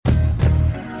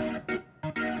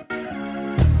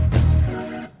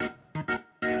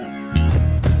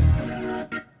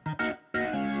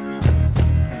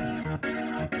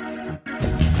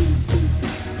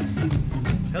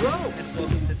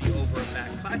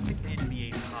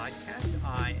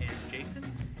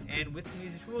and with me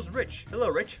as usual is Rich. Hello,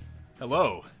 Rich.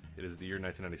 Hello. It is the year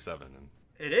 1997, and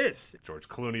it is. George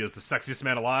Clooney is the sexiest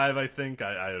man alive, I think.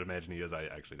 I'd imagine he is. I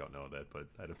actually don't know that, but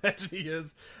I'd imagine he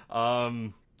is.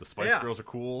 The Spice Girls are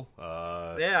cool.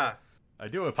 Yeah. I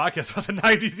do a podcast about the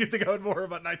 90s. You'd think I would more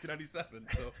about 1997.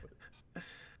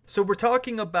 So we're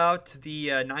talking about the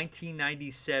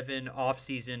 1997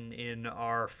 offseason in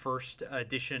our first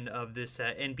edition of this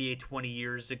NBA 20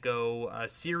 years ago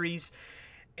series.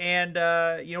 And,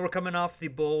 we're coming off the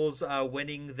Bulls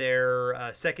winning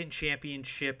their second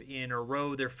championship in a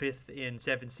row, their fifth in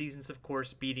 7 seasons, of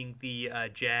course, beating the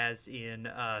Jazz in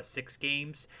 6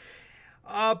 games.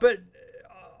 But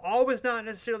all was not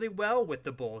necessarily well with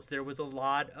the Bulls. There was a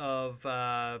lot of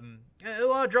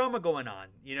drama going on,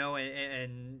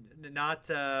 and not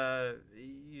the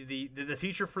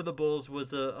future for the Bulls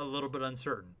was a little bit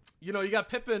uncertain. You got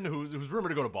Pippen, who's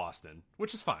rumored to go to Boston,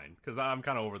 which is fine, because I'm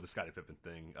kind of over the Scottie Pippen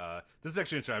thing. This is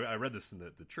actually interesting. I read this in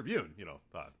the Tribune,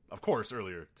 of course,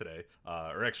 earlier today.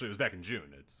 Or actually, it was back in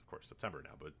June. It's, of course, September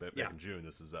now, but back in June.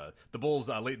 This is the Bulls.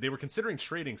 They were considering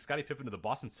trading Scottie Pippen to the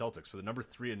Boston Celtics for the number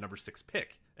 3 and number 6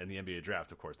 pick in the NBA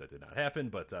draft. Of course, that did not happen,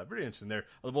 but very interesting there.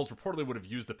 The Bulls reportedly would have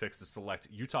used the picks to select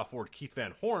Utah forward Keith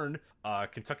Van Horn,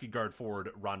 Kentucky guard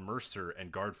forward Ron Mercer,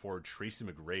 and guard forward Tracy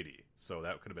McGrady. So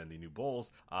that could have been the new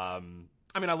Bulls. I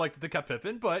like that they kept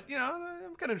Pippen, but,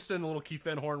 I'm kind of interested in a little Keith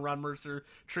Van Horn, Ron Mercer,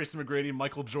 Tracy McGrady,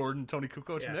 Michael Jordan, Tony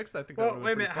Kukoc mix. I think that would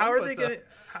be pretty fun.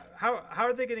 How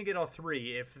are they going to get all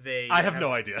 3 if they? I have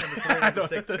no idea.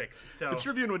 Picks, so. The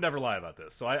Tribune would never lie about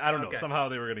this, so I don't know. Somehow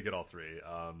they were going to get all 3.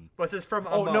 Was this from?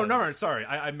 Oh among? No, sorry,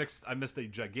 I missed a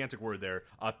gigantic word there.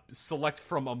 Select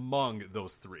from among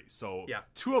those 3. So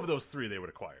 2 of those 3 they would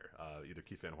acquire. Either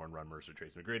Keith Van Horn, Ron Mercer,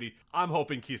 Tracy McGrady. I'm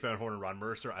hoping Keith Van Horn and Ron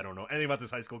Mercer. I don't know anything about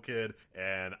this high school kid,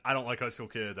 and I don't like high school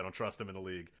kids. I don't trust them in the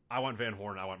league. I want Van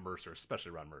Horn. I want Mercer,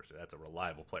 especially Ron Mercer. That's a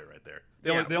reliable player right there.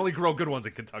 They only grow good ones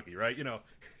in Kentucky, right? You're not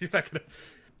gonna.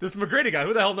 This McGrady guy,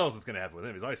 who the hell knows what's going to happen with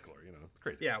him? He's a high schooler, it's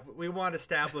crazy. Yeah, we want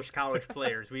established college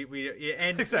players. We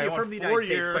exactly. From the United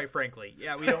States, quite frankly.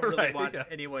 Yeah, we don't really want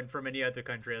anyone from any other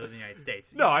country other than the United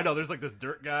States. No, I know. There's like this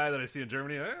dirt guy that I see in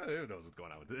Germany. Who knows what's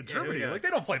going on with it? Germany? They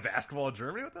don't play basketball in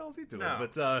Germany. What the hell is he doing? No,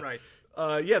 but right.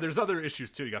 There's other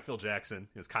issues too. You got Phil Jackson.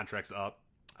 His contract's up.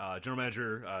 General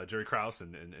Manager Jerry Krause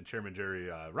and Chairman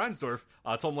Jerry Reinsdorf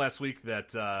told him last week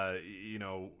that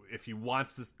if he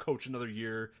wants to coach another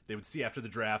year, they would see after the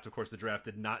draft. Of course, the draft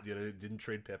didn't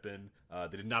trade Pippen.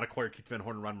 They did not acquire Keith Van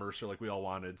Horn and Ron Mercer like we all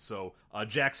wanted. So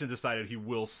Jackson decided he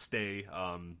will stay.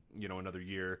 Another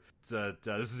year. This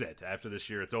is it. After this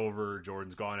year, it's over.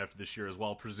 Jordan's gone after this year as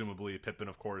well. Presumably Pippen,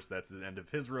 of course, that's the end of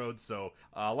his road. So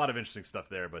a lot of interesting stuff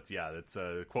there. But yeah, that's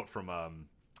a quote from.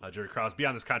 Jerry Krause,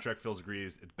 beyond this contract, Phil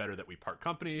agrees it's better that we part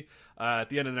company. At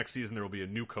the end of the next season, there will be a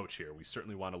new coach here. We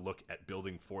certainly want to look at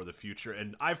building for the future.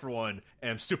 And I, for one,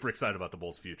 am super excited about the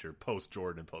Bulls' future,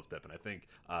 post-Jordan and post-Pippen. I think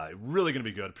really going to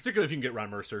be good, particularly if you can get Ron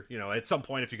Mercer. At some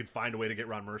point, if you could find a way to get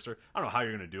Ron Mercer. I don't know how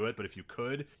you're going to do it, but if you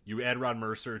could, you add Ron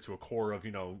Mercer to a core of,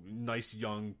 nice,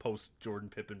 young, post-Jordan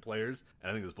Pippen players.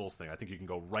 And I think this Bulls thing, I think you can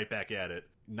go right back at it.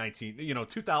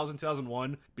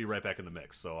 2001, be right back in the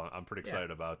mix. So I'm pretty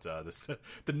excited about this,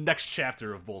 the next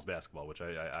chapter of Bulls basketball, which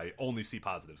I only see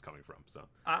positives coming from. So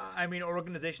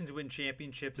organizations win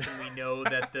championships, and we know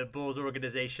that the Bulls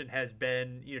organization has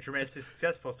been tremendously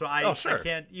successful. So I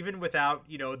can't, even without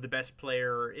the best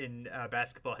player in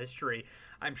basketball history,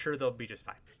 I'm sure they'll be just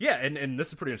fine. Yeah, and this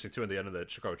is pretty interesting too. At the end of the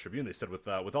Chicago Tribune, they said with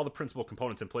all the principal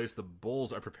components in place, the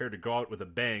Bulls are prepared to go out with a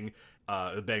bang.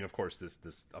 Of course,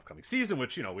 this upcoming season,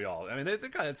 which we all. I mean, they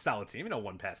got a solid team.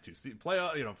 Won past 2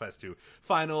 playoff, past 2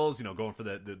 finals. Going for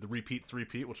the repeat,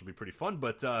 three-peat, which will be pretty fun.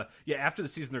 But after the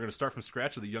season, they're going to start from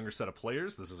scratch with a younger set of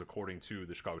players. This is according to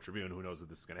the Chicago Tribune. Who knows if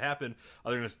this is going to happen?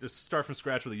 They're going to start from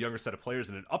scratch with a younger set of players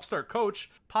and an upstart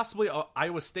coach, possibly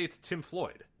Iowa State's Tim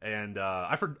Floyd. And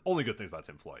I've heard only good things about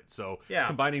Tim Floyd. So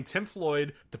combining Tim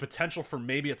Floyd, the potential for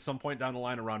maybe at some point down the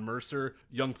line around Mercer,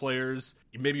 young players,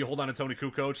 maybe you hold on to Tony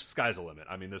Kukoc, sky's the limit.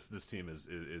 I mean, this team is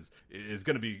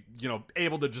going to be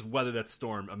able to just weather that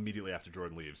storm immediately after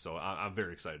Jordan leaves. So I'm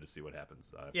very excited to see what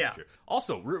happens. This year.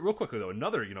 Also, real quickly though,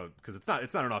 another because it's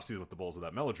not an off season with the Bulls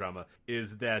without melodrama,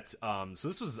 is that so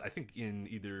this was I think in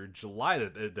either July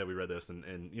that we read this,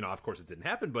 and of course it didn't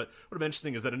happen. But what would be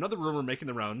interesting is that another rumor making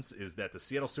the rounds is that the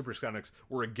Seattle Supersonics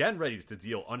were again ready to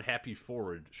deal unhappy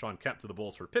forward Shawn Kemp to the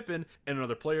Bulls for Pippen and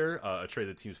another player, a trade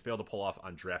that teams failed to pull off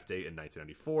on draft day in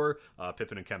 1994.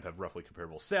 Pippen and Kemp have roughly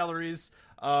comparable salaries.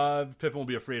 Pippen will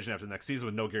be a free agent after the next season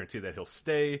with no guarantee that he'll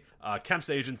stay. Kemp's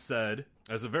agent said,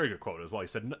 as a very good quote as well, he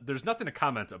said, "There's nothing to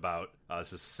comment about."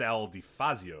 This is Sal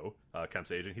DiFazio,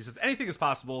 Kemp's agent. He says, "Anything is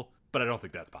possible, but I don't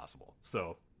think that's possible."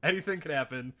 So anything can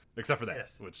happen except for that,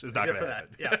 Yes. which is not going to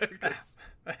happen. Yeah,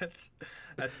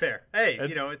 that's fair. Hey,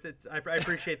 it's I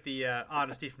appreciate the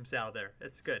honesty from Sal there.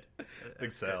 It's good.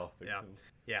 Big Sal.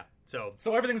 Yeah. So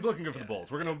everything's looking good for the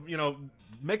Bulls. We're gonna,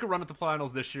 make a run at the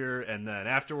finals this year, and then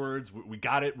afterwards, we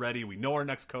got it ready. We know our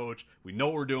next coach. We know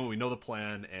what we're doing. We know the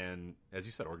plan. And as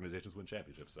you said, organizations win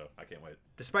championships. So I can't wait.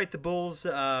 Despite the Bulls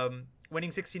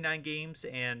winning 69 games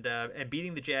and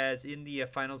beating the Jazz in the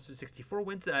finals to 64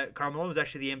 wins, Karl Malone was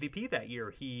actually the MVP that year.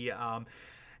 He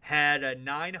had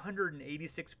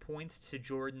 986 points to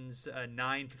Jordan's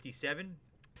 957,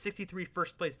 63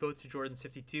 first place votes to Jordan's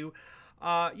 52.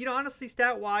 Honestly,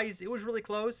 stat-wise, it was really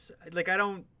close. Like, I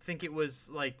don't think it was,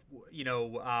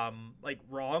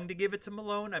 wrong to give it to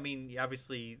Malone. I mean,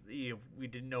 obviously, we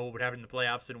didn't know what would happen in the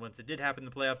playoffs, and once it did happen in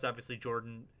the playoffs, obviously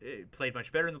Jordan played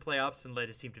much better in the playoffs and led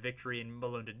his team to victory, and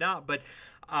Malone did not. But,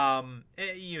 some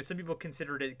people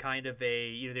considered it kind of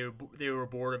they were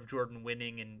bored of Jordan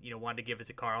winning and, wanted to give it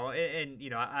to Karl. And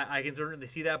I can certainly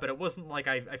see that, but it wasn't like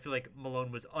I feel like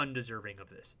Malone was undeserving of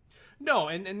this. No,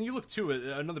 and you look too.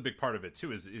 Another big part of it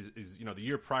too is the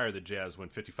year prior the Jazz won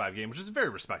 55 games, which is very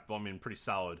respectable. I mean, pretty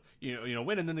solid.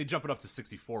 Win, and then they jump it up to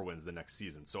 64 wins the next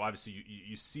season. So obviously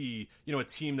you see a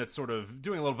team that's sort of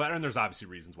doing a little better, and there's obviously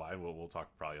reasons why. And we'll talk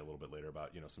probably a little bit later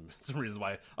about some reasons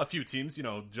why a few teams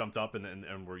jumped up and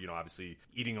were obviously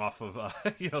eating off of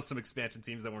some expansion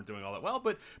teams that weren't doing all that well.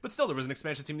 But still, there was an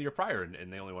expansion team the year prior,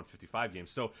 and they only won 55 games.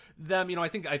 So them, I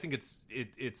think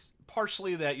it's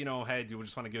partially that hey, do we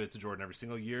just want to give it to Jordan every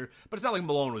single year? But it's not like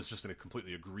Malone was just a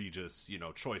completely egregious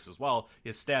choice as well.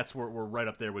 His stats were right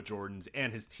up there with Jordan's,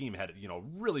 and his team had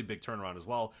really big turnaround as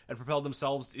well, and propelled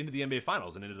themselves into the NBA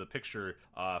Finals and into the picture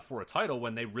for a title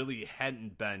when they really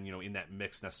hadn't been in that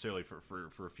mix necessarily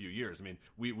for a few years. I mean,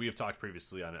 we have talked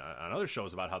previously on other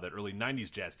shows about how that early 90s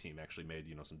Jazz team actually made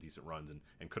some decent runs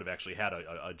and could have actually had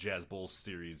a Jazz Bulls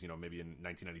series maybe in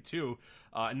 1992,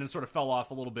 and then sort of fell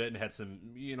off a little bit and had some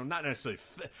not necessarily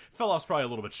fell off's probably a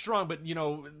little bit strong, but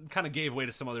kind of gave way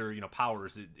to some other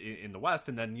powers in the West,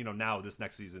 and then now this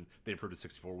next season they improved to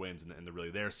 64 wins and they're really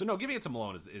there. So no, giving it to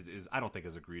Malone is I don't think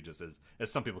as egregious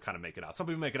as some people kind of make it out. Some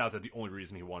people make it out that the only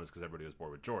reason he won is because everybody was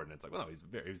bored with Jordan. It's like, well,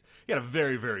 no, he had a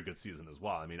very, very good season as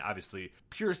well. I mean, obviously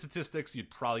pure statistics, you'd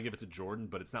probably give it to Jordan,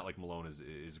 but it's not like Malone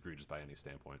is egregious by any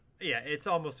standpoint. Yeah, it's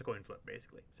almost a coin flip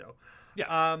basically. So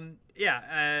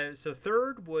yeah. So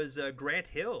third was Grant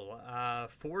Hill,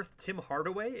 fourth Tim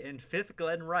Hardaway, and fifth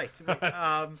Glenn Rice.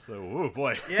 Oh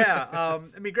boy. Yeah.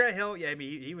 I mean, Grant Hill. Yeah. I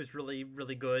mean, he was really,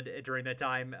 really good during that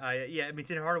time. I mean,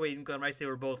 Tim Hardaway and Glenn Rice, they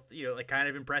were both kind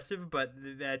of impressive, but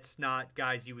that's not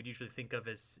guys you would usually think of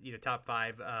as top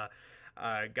five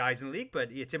guys in the league. But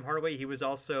Tim Hardaway, he was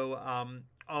also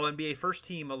All NBA first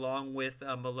team along with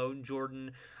Malone,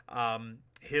 Jordan,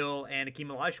 Hill, and Hakeem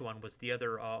Olajuwon was the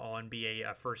other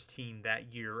All-NBA first team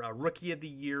that year. Rookie of the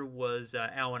year was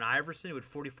Allen Iverson with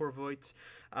 44 votes,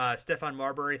 Stephon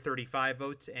Marbury 35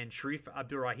 votes, and Sharif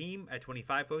Abdul-Rahim at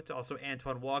 25 votes. Also,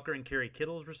 Antoine Walker and Kerry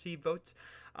Kittles received votes.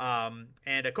 And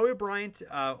Kobe Bryant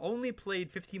only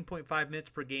played 15.5 minutes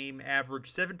per game,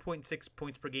 averaged 7.6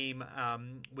 points per game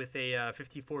with a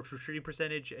 54 true shooting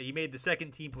percentage. He made the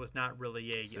second team, but was not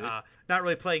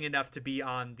really playing enough to be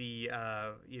on the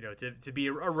to be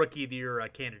a rookie of the year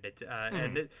candidate.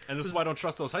 And this is why I don't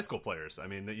trust those high school players. I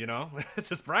mean,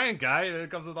 this Bryant guy that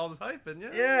comes with all this hype, and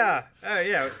him and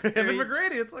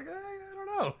McGrady. It's like I don't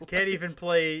know. Can't even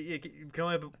play. You can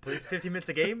only play 15 minutes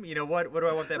a game. What do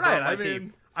I want that right, on my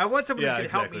team? I want someone who's going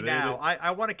to help me now.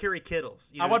 I want to carry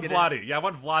Kittles. I want Vlade. Yeah, I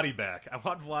want Vlade back.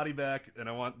 And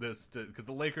I want this because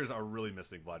the Lakers are really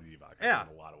missing Vlade Divac in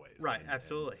a lot of ways. Right,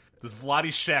 absolutely. This Vlade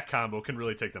Shaq combo can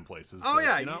really take them places. Oh,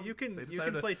 yeah, you can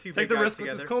play two big guys together. Take the risk with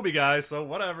this Kobe guy, so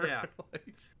whatever. Yeah.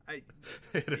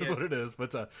 It is what it is.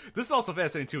 But this is also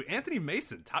fascinating, too. Anthony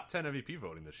Mason, top 10 MVP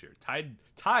voting this year. Tied,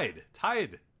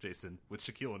 Jason, with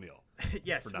Shaquille O'Neal.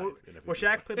 Yes. Well,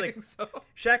 Shaq played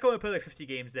Shaq only played 50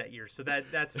 games that year, so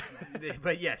that's.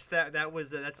 But yes, that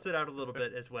was that stood out a little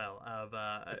bit as well of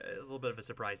a little bit of a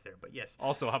surprise there. But yes.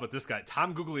 Also, how about this guy,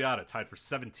 Tom Gugliotta, tied for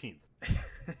 17th.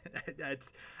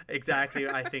 That's exactly.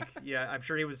 I think. Yeah, I'm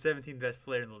sure he was 17th best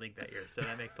player in the league that year, so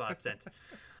that makes a lot of sense.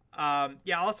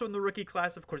 Also in the rookie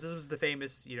class, of course, this was the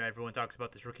famous, everyone talks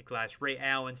about this rookie class: Ray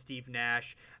Allen, Steve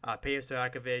Nash, Peja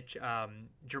Stojakovic,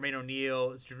 Jermaine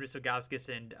O'Neal, Zydrunas Ilgauskas,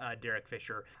 and Derek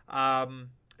Fisher.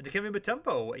 Dikembe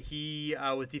Mutombo, he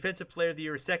was Defensive Player of the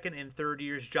Year second and third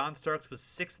years. John Starks was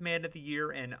sixth Man of the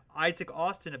Year, and Isaac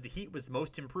Austin of the Heat was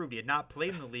most improved. He had not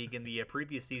played in the league in the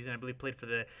previous season. I believe played for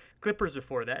the Clippers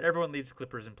before that. Everyone leaves the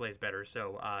Clippers and plays better,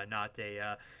 so not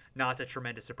a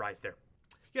tremendous surprise there.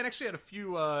 Yeah, and actually had a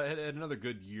few had another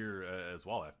good year as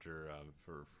well after a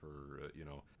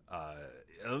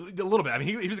little bit. I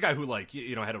mean, he was a guy who like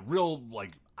had a real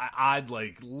like odd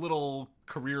like little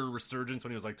career resurgence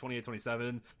when he was like 28,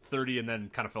 27, 30, and then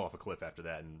kind of fell off a cliff after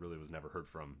that and really was never heard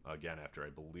from again after I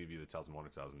believe either 2001 or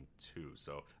 2002.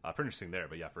 So pretty interesting there.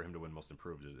 But yeah, for him to win Most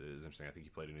Improved is interesting. I think he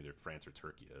played in either France or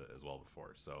Turkey as well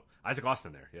before. So Isaac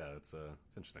Austin there, yeah, it's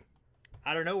interesting.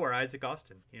 I don't know where Isaac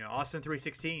Austin. Austin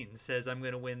 316 says I'm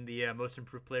going to win the Most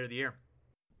Improved Player of the Year.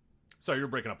 Sorry, you're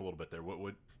breaking up a little bit there.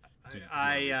 What?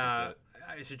 I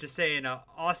should just say,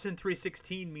 Austin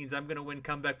 316 means I'm going to win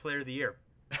Comeback Player of the Year.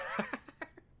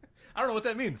 I don't know what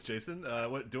that means, Jason.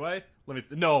 What do I? Let me.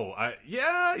 No, No,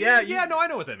 I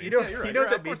know what that means. You're right. You know what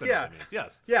that means. Yeah.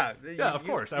 Yes. Yeah. Of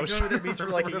course. I was know what that means for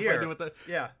like a year.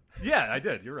 Yeah. Yeah, I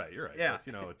did. You're right. Yeah.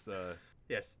 But, it's.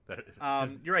 Yes.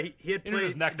 You're right. He had played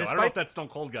his neck, though. I don't know if that Stone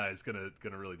Cold guy is gonna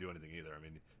really do anything either. I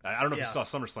mean, I don't know if you saw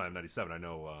SummerSlam '97. I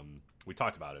know we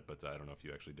talked about it, but I don't know if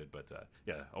you actually did. But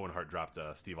Owen Hart dropped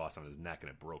Steve Austin on his neck and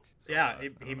it broke. So,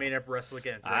 he may never wrestle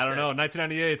again. I don't know.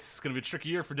 1998 is gonna be a tricky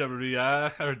year for WWE.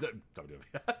 Or WWE.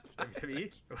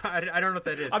 WWE? I don't know what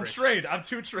that is. I'm trained. I'm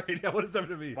too trained. Yeah, what is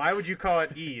WWE? Why would you call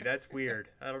it E? That's weird.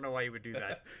 I don't know why you would do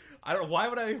that. I don't know. Why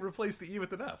would I replace the E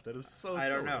with an F? That is so silly. I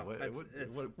don't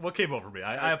know. What came over me?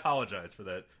 I apologize for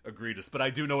that egregious, but I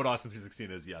do know what Austin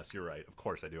 316 is. Yes, you're right. Of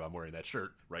course I do. I'm wearing that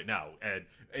shirt right now. And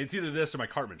it's either this or my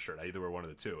Cartman shirt. I either wear one of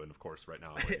the two. And of course, right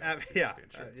now I'm wearing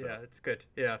shirt, so. Yeah, it's good.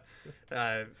 Yeah.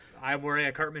 I'm wearing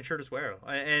a Cartman shirt as well.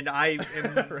 And I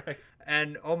am, right.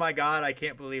 And oh my God, I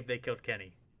can't believe they killed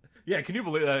Kenny. Yeah, can you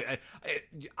believe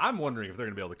I'm wondering if they're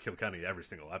going to be able to kill Kenny every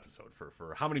single episode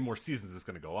for how many more seasons is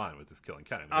going to go on with this killing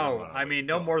Kenny.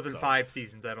 No more than 5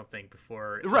 seasons, I don't think,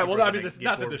 before. Right, well, I mean, it's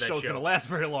not that the show's going to last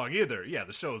very long either. Yeah,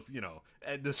 the show's,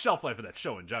 the shelf life of that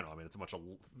show in general. I mean, it's a bunch of,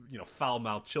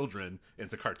 foul-mouthed children. And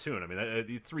it's a cartoon. I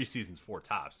mean, 3 seasons, 4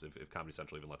 tops, if Comedy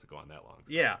Central even lets it go on that long.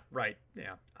 So. Yeah, right.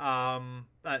 Yeah.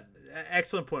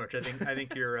 Excellent point, Rich. I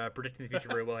think you're predicting the future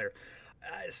very well here.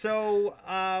 So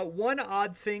one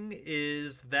odd thing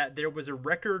is that there was a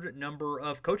record number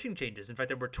of coaching changes. In fact,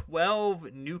 there were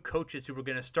 12 new coaches who were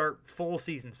going to start full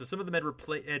season. So some of them had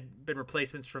been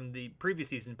replacements from the previous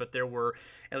season, but there were,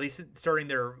 at least starting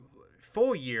their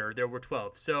full year, there were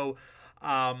 12. So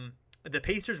the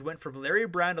Pacers went from Larry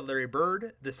Brown to Larry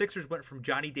Bird. The Sixers went from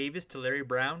Johnny Davis to Larry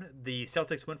Brown. The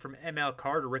Celtics went from ML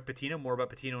Carr to Rick Pitino. More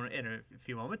about Pitino in a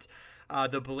few moments.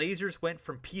 The Blazers went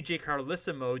from PJ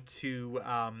Carlesimo to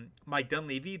Mike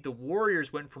Dunleavy. The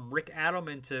Warriors went from Rick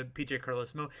Adelman to PJ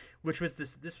Carlesimo, which was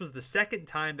this was the second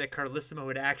time that Carlesimo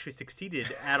had actually succeeded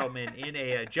Adelman in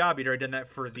a job. He'd already done that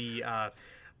for the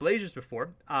Blazers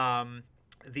before.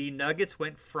 The Nuggets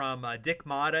went from Dick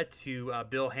Motta to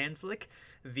Bill Hanslick.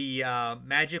 The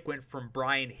Magic went from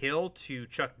Brian Hill to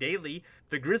Chuck Daly.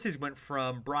 The Grizzlies went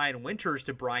from Brian Winters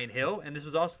to Brian Hill. And this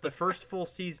was also the first full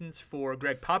seasons for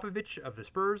Greg Popovich of the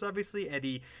Spurs, obviously,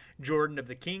 Eddie Jordan of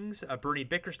the Kings, Bernie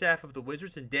Bickerstaff of the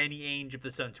Wizards, and Danny Ainge of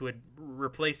the Suns, who had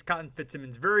replaced Cotton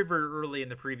Fitzsimmons very, very early in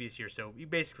the previous year. So he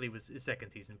basically was his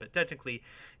second season, but technically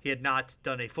he had not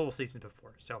done a full season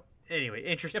before. So anyway,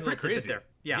 interesting. Yeah, pretty crazy there.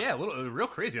 Yeah, real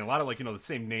crazy. And a lot of the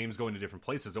same names going to different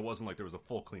places. It wasn't like there was a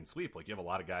full clean sweep. Like you have a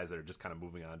lot of guys that are just kind of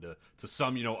moving on to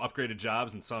some upgraded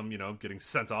jobs and some getting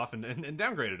sent off and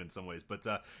downgraded in some ways. But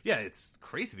it's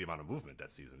crazy the amount of movement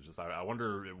that season. Just I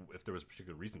wonder if there was a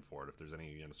particular reason for it. If there's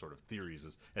any sort of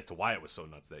theories as to why it was so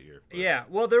nuts that year. But. Yeah,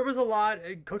 well, there was a lot.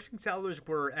 Coaching salaries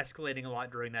were escalating a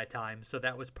lot during that time, so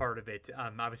that was part of it.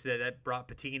 Obviously, that brought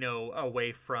Pitino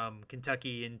away from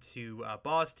Kentucky into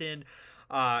Boston.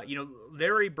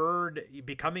 Larry Bird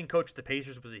becoming coach of the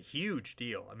Pacers was a huge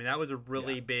deal. I mean, that was a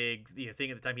really big thing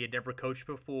at the time. He had never coached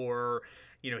before.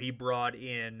 He brought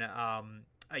in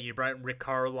Rick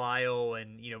Carlisle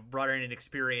and, brought in an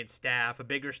experienced staff, a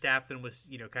bigger staff than was,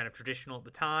 kind of traditional at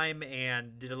the time,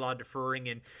 and did a lot of deferring.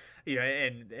 And, we're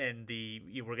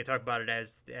going to talk about it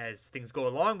as things go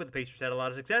along, but the Pacers had a lot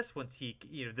of success once the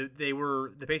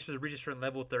Pacers reached a certain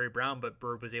level with Larry Brown, but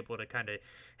Bird was able to kind of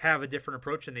have a different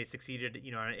approach, and they succeeded,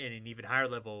 in an even higher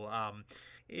level,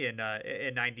 in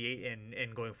 98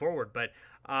 and going forward. But,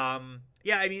 I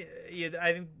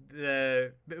think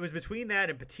it was between that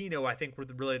and Pitino, I think, were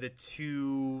really the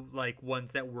two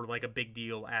ones that were a big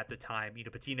deal at the time.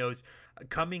 Pitino's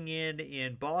coming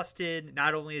in Boston,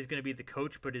 not only is going to be the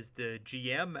coach, but is the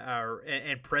GM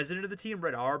and president of the team.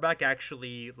 Red Auerbach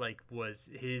actually was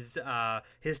his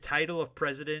title of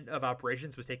president of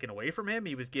operations was taken away from him.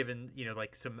 He was given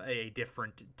a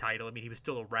different title. I mean, he was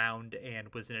still around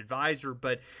and was an advisor,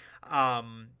 but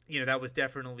that was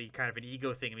definitely kind of an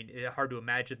ego thing. I mean, hard to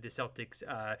imagine the Celtics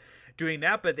doing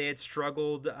that, but they had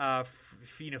struggled,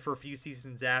 for a few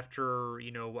seasons after,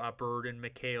 Bird and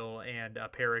McHale and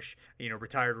Parrish,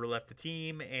 retired or left the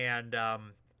team. And,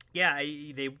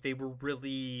 they were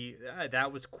really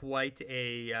that was quite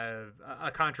a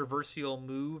controversial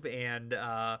move, and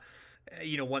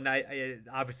one that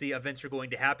obviously events are going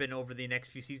to happen over the next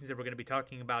few seasons that we're going to be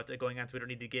talking about going on, so we don't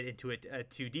need to get into it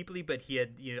too deeply. But he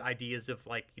had ideas of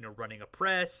running a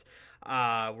press.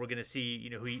 We're going to see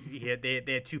who he had. They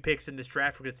had 2 picks in this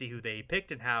draft. We're going to see who they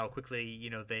picked and how quickly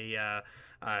they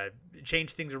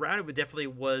changed things around. It definitely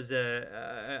was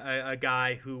a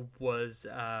guy who was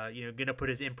going to put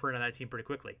his imprint on that team pretty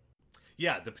quickly.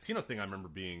 Yeah, the Pitino thing I remember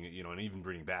being, and even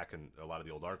reading back in a lot of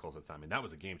the old articles at the time, I mean, that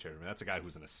was a game changer. I mean, that's a guy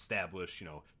who's an established,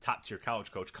 top-tier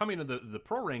college coach coming into the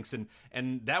pro ranks, and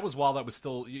that was while that was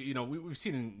still, we've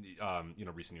seen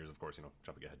in, recent years, of course,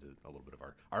 jumping ahead to a little bit of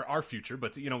our future,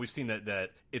 but, we've seen that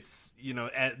it's,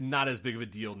 not as big of a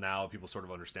deal now. People sort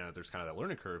of understand that there's kind of that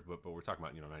learning curve, but we're talking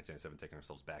about, 1997, taking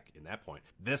ourselves back in that point.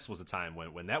 This was a time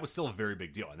when that was still a very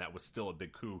big deal, and that was still a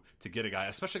big coup to get a guy,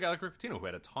 especially a guy like Rick Pitino, who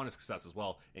had a ton of success as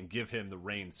well, and give him the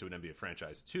reins to an NBA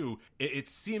franchise too. It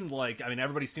seemed like,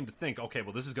 everybody seemed to think, okay,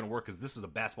 well, this is going to work because this is a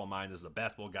basketball mind, this is a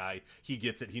basketball guy, he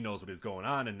gets it, he knows what is going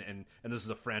on, and this is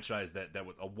a franchise that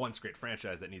a once great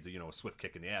franchise that needs a swift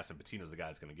kick in the ass, and Pitino's the guy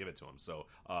that's going to give it to him. So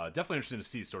definitely interesting to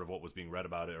see sort of what was being read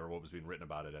about it, or what was being written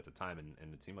about it at the time,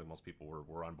 and it seemed like most people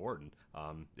were on board, and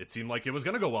it seemed like it was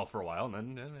going to go well for a while,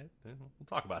 and then we'll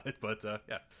talk about it, but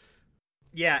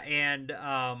yeah, and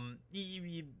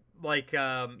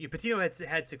Pitino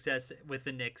had success with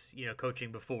the Knicks,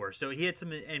 coaching before, so he had some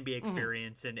NBA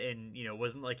experience, and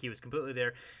wasn't like he was completely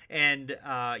there. And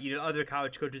other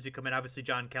college coaches who come in, obviously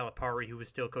John Calipari, who was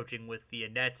still coaching with the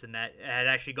Nets, and that had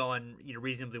actually gone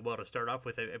reasonably well to start off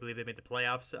with. I believe they made the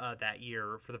playoffs that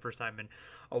year for the first time in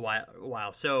a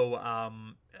while. So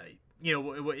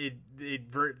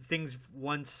things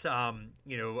once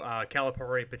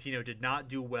Calipari and Pitino did not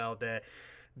do well. The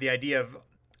idea of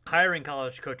hiring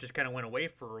college coaches kind of went away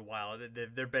for a while. There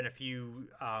have been a few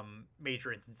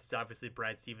major instances, obviously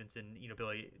Brad Stevenson,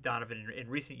 Billy Donovan in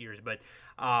recent years, but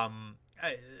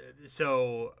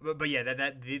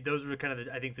those were kind of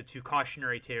I think the 2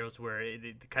 cautionary tales where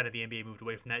kind of the NBA moved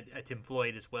away from that. Tim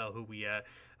Floyd as well, who we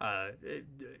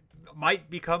might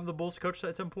become the Bulls coach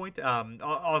at some point.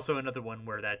 Also another one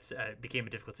where that's became a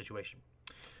difficult situation.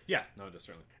 Yeah, no,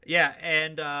 certainly. Yeah,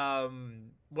 and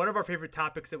one of our favorite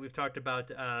topics that we've talked about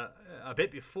a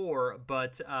bit before,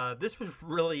 but this was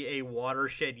really a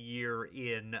watershed year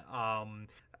in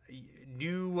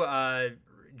new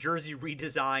jersey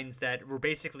redesigns that were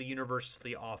basically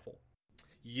universally awful.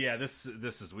 Yeah, this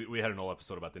is we had an old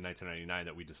episode about the 1999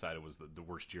 that we decided was the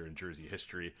worst year in jersey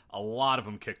history. A lot of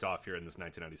them kicked off here in this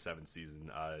 1997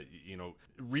 season.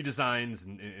 Redesigns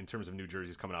in terms of new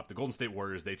jerseys coming up. The Golden State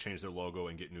Warriors, they changed their logo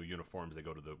and get new uniforms. They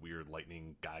go to the weird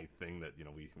lightning guy thing that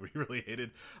we really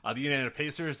hated. The Indiana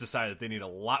Pacers decided that they need a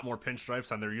lot more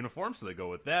pinstripes on their uniforms, so they go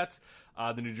with that.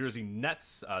 The New Jersey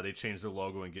Nets, they changed their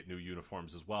logo and get new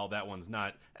uniforms as well. That one's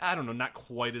not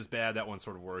quite as bad. That one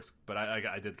sort of works, but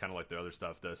I did kind of like the other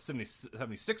stuff. The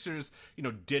 76ers,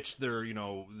 ditched their,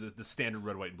 the standard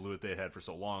red, white, and blue that they had for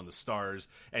so long, the stars,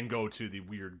 and go to the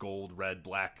weird gold, red,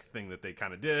 black thing that they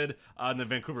kind of did. And the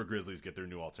Vancouver Grizzlies get their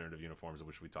new alternative uniforms,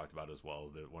 which we talked about as well.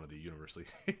 One of the universally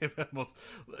most,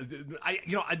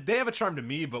 they have a charm to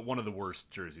me, but one of the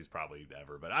worst jerseys probably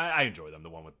ever. But I enjoy them. The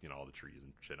one with all the trees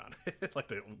and shit on it, like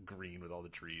the green with all the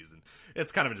trees, and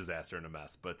it's kind of a disaster and a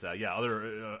mess. But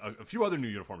a few other new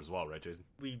uniforms as well, right, Jason?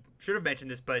 We should have mentioned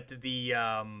this, but the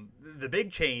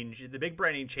big change, the big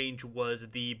branding change, was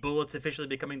the Bullets officially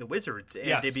becoming the Wizards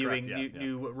and debuting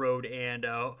new road and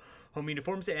home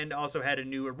uniforms, and also had a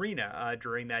new arena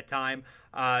during that time.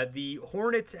 The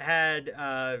Hornets had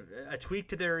a tweak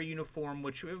to their uniform,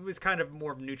 which was kind of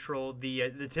more neutral.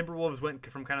 The Timberwolves went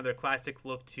from kind of their classic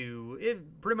look to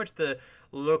pretty much the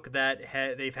look that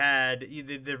they've had.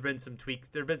 There have been some tweaks,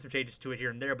 there have been some changes to it here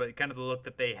and there, but kind of the look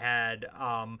that they had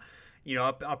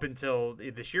up until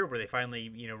this year, where they finally,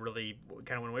 really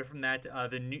kind of went away from that.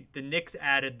 The Knicks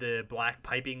added the black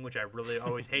piping, which I really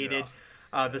always hated.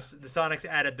 The Sonics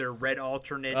added their red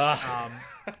alternate.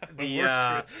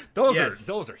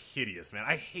 Those are hideous, man.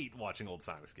 I hate watching old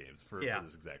Sonics games for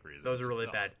this exact reason. Those are really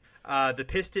bad. The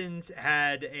Pistons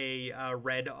had a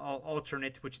red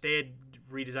alternate, which they had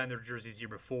redesigned their jerseys year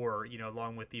before,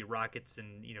 along with the Rockets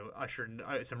and ushered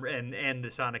some and the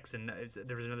Sonics, and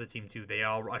there was another team too. They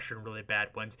all ushered in really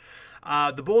bad ones.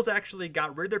 The Bulls actually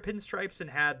got rid of their pinstripes and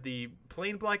had the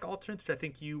plain black alternates, which I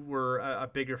think you were a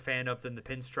bigger fan of than the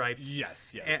pinstripes.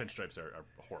 Yes, the pinstripes are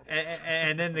horrible.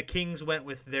 And then the Kings went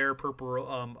with their purple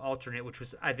alternate, which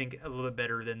was, I think, a little bit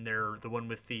better than the one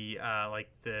with the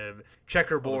the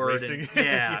checkerboard.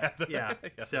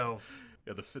 So.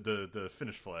 Yeah, the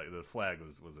Finnish flag, the flag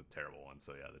was a terrible one.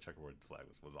 So yeah, the checkerboard flag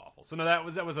was awful. So no,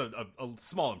 that was a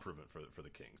small improvement for the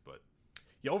Kings, but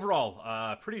yeah,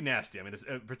 overall, pretty nasty. I mean,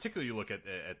 particularly you look at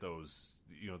those,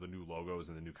 the new logos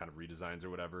and the new kind of redesigns or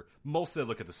whatever. Mostly I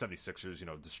look at the 76ers,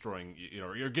 destroying,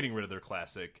 you're getting rid of their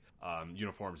classic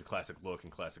uniforms, the classic look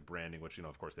and classic branding, which,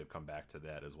 of course they've come back to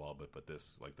that as well. But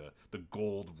this, like the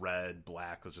gold, red,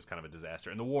 black was just kind of a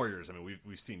disaster. And the Warriors, I mean,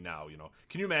 we've seen now,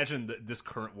 can you imagine this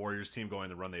current Warriors team going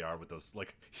the run they are with those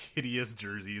like hideous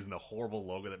jerseys and the horrible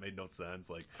logo that made no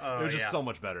sense? Like they're just so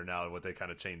much better now than what they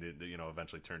kind of changed it,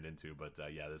 eventually turned into. But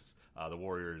the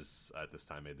Warriors at this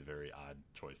time made the very odd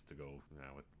choice to go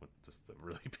with just a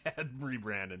really bad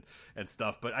rebrand and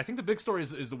stuff. But I think the big story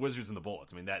is the Wizards and the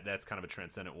Bullets. I mean, that's kind of a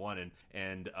transcendent one,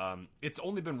 and it's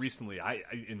only been recently, I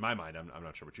in my mind, I'm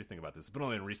not sure what you think about this, it's been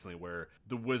only recently where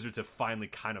the Wizards have finally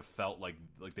kind of felt like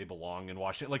they belong in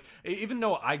Washington. Like, even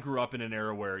though I grew up in an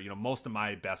era where most of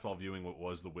my basketball viewing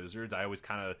was the Wizards, I always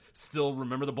kind of still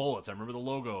remember the Bullets. I remember the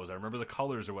logos, I remember the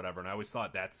colors or whatever, and I always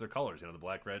thought that's their colors, the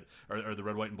black, red, or the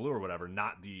red, white, and blue or whatever,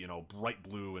 not the bright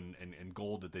blue and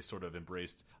gold that they sort of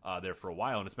embraced there for a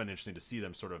while. And it's been interesting to see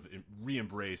them sort of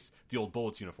re-embrace the old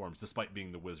Bullets uniforms despite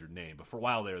being the Wizard name. But for a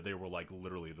while there, they were like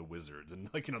literally the Wizards, and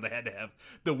they had to have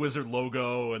the Wizard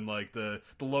logo, and like the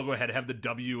logo had to have the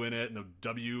W in it, and the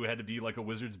W had to be like a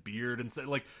Wizard's beard, and so,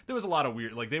 like there was a lot of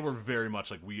weird, like they were very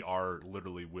much like, we are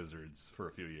literally Wizards for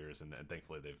a few years, and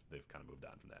thankfully they've kind of moved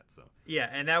on from that. So yeah,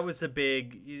 and that was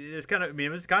it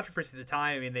was controversy at the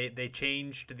time. I mean, they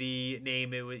changed the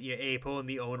name. It was Apo and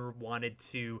the owner wanted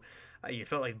to. You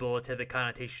felt like Bullets had the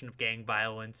connotation of gang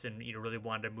violence, and really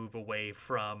wanted to move away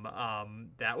from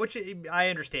that, which I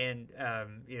understand.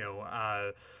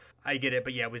 I get it,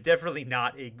 but yeah, it was definitely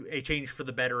not a change for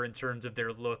the better in terms of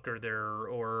their look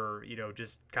or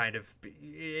just kind of,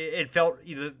 it felt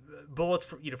Bullets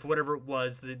for whatever it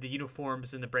was, the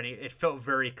uniforms and the branding, it felt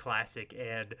very classic,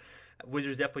 and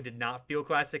Wizards definitely did not feel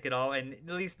classic at all. And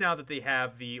at least now that they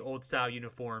have the old style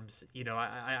uniforms,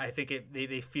 I think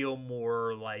they feel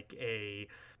more like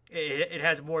it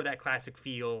has more of that classic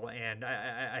feel, and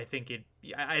I think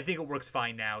it works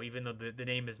fine now, even though the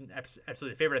name isn't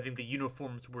absolutely favorite. I think the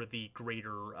uniforms were the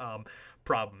greater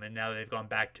problem, and now they've gone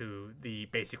back to the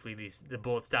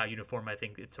Bullet style uniform. I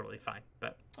think it's totally fine.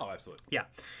 But absolutely, yeah.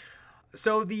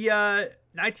 So the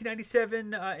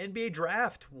 1997 NBA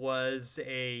draft was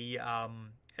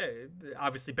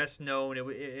obviously best known.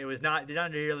 It was did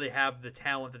not nearly have the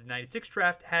talent that the 96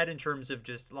 draft had in terms of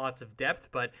just lots of depth,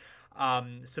 but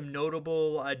some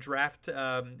notable draft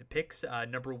picks.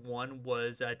 Number one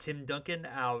was Tim Duncan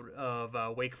out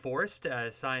of Wake Forest,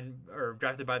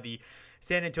 drafted by the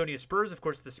San Antonio Spurs. Of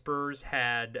course, the Spurs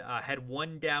had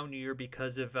one down year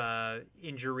because of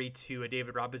injury to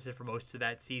David Robinson for most of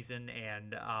that season,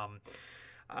 and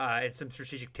some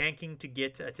strategic tanking to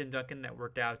get Tim Duncan. That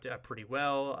worked out pretty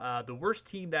well. The worst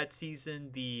team that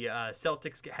season, the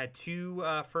Celtics, had two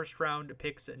first-round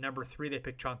picks. At number 3, they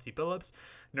picked Chauncey Billups.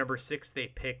 Number 6, they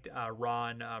picked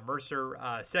Ron Mercer.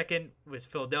 Second was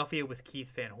Philadelphia with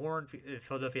Keith Van Horn.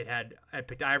 Philadelphia had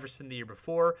picked Iverson the year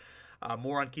before.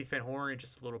 More on Keith Van Horn in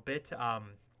just a little bit.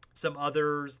 Some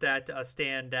others that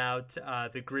stand out,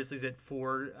 the Grizzlies at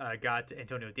 4 got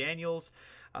Antonio Daniels.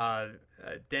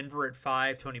 Denver at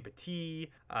 5, Tony Petit.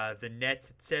 The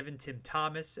Nets at 7, Tim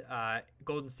Thomas.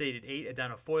 Golden State at 8,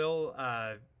 Adana Foyle.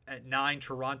 At 9,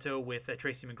 Toronto with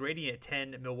Tracy McGrady. At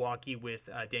 10, Milwaukee with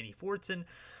Danny Fortson.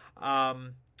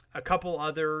 A couple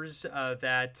others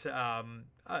that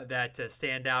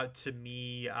stand out to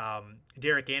me.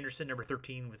 Derek Anderson, number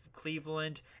 13 with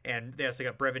Cleveland, and they also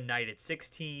got Brevin Knight at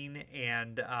 16,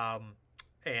 and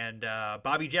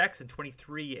Bobby Jackson,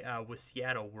 23 with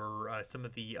Seattle, were some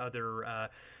of the other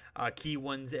key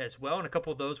ones as well, and a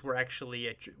couple of those were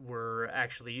actually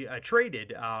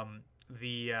traded.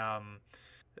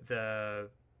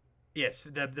 Yes,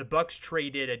 the Bucks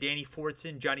traded Danny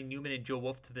Fortson, Johnny Newman, and Joe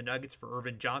Wolf to the Nuggets for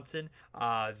Irvin Johnson.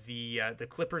 The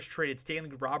Clippers traded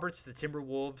Stanley Roberts to the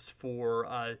Timberwolves for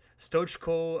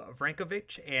Stoichko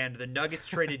Vrankovic, and the Nuggets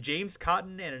traded James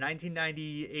Cotton and a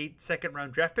 1998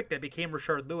 second-round draft pick that became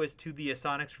Rashard Lewis to the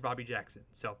Sonics for Bobby Jackson.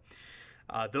 So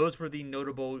those were the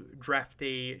notable draft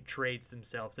day trades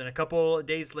themselves. And a couple of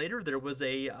days later, there was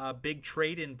a big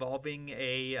trade involving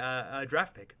a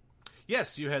draft pick.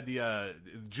 Yes, you had the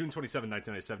June 27,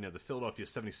 1997, you had the Philadelphia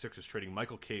 76ers trading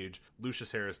Michael Cage,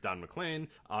 Lucius Harris, Don McClain,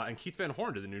 and Keith Van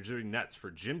Horn to the New Jersey Nets for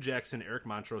Jim Jackson, Eric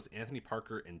Montrose, Anthony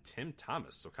Parker, and Tim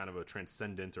Thomas. So kind of a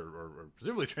transcendent or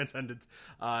presumably transcendent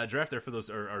draft there for those,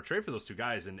 or trade for those two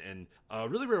guys. And a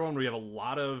really rare one where you have a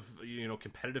lot of,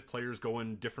 competitive players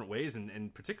going different ways,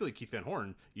 and particularly Keith Van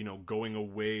Horn, going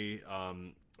away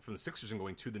from the Sixers and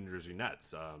going to the New Jersey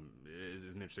Nets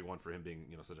is an interesting one for him being,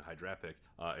 such a high draft pick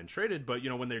and traded. But,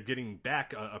 when they're getting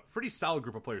back a pretty solid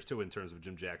group of players, too, in terms of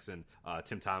Jim Jackson,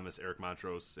 Tim Thomas, Eric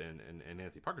Montrose, and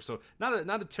Anthony Parker. So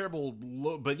not a terrible,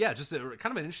 but yeah, just kind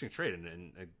of an interesting trade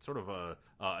and sort of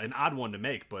an odd one to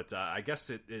make. But I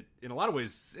guess it in a lot of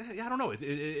ways, I don't know.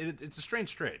 It's a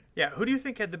strange trade. Yeah. Who do you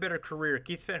think had the better career,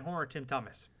 Keith Van Horn or Tim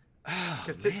Thomas? Oh,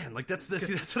 man, that's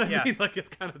what I mean. Like, it's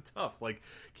kind of tough. Like,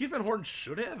 Keith Van Horn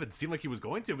should have. It seemed like he was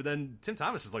going to, but then Tim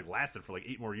Thomas just lasted for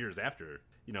 8 more years after.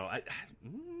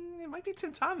 It might be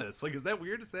Tim Thomas. Like, is that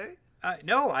weird to say?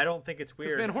 No, I don't think it's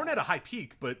weird. Van Horn had a high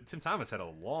peak, but Tim Thomas had a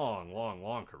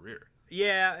long career.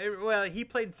 Yeah, well, he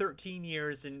played 13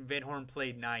 years and Van Horn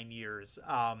played 9 years.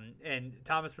 And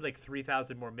Thomas played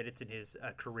 3,000 more minutes in his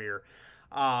career.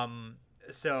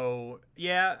 So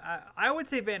yeah, I would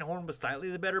say Van Horn was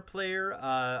slightly the better player.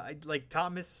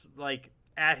 Thomas,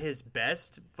 at his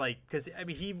best, because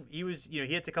he was,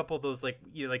 he had a couple of those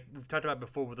we've talked about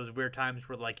before, with those weird times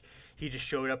where he just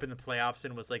showed up in the playoffs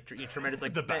and was tremendous,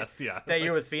 the best, that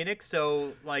year with Phoenix.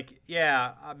 So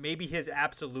maybe his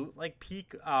absolute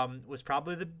peak was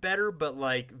probably the better, but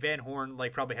Van Horn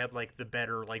probably had the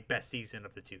better best season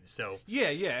of the two. So yeah,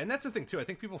 and that's the thing too. I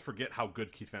think people forget how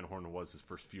good Keith Van Horn was his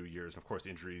first few years. Of course,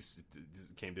 injuries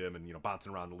came to him and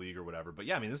bouncing around the league or whatever. But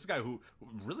yeah, this is a guy who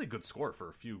really good scorer for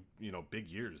a few big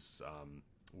years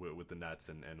with the Nets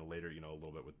and later a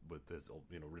little bit with his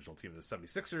original team, the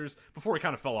 76ers, before he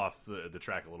kind of fell off the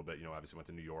track a little bit. Obviously went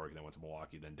to New York, then went to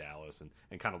Milwaukee, then Dallas,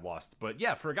 and kind of lost. But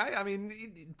yeah, for a guy,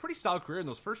 pretty solid career in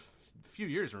those first few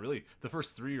years, and really the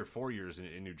first 3 or 4 years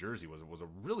in New Jersey was a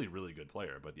really, really good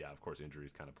player. But yeah, of course,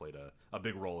 injuries kind of played a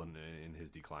big role in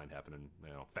his decline, happening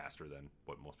faster than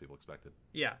what most people expected.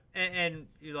 Yeah, and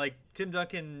Tim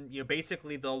Duncan,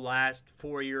 basically the last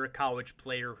 4-year college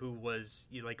player who was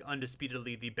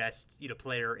undisputedly the best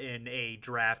player in a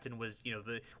draft, and was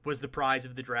the prize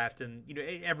of the draft, and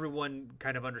everyone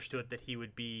kind of understood that he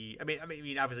would be.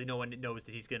 Obviously no one knows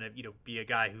that he's gonna be a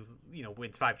guy who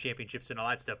wins 5 championships and all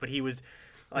that stuff, but he was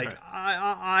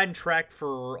on track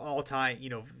for all time.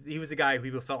 He was the guy who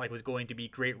people felt was going to be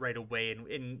great right away,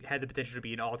 and had the potential to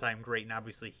be an all-time great. And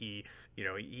obviously he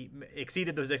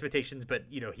exceeded those expectations, but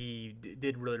he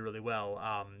did really, really well.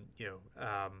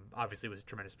 Obviously was a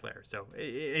tremendous player. So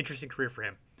interesting career for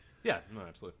him. Yeah, no,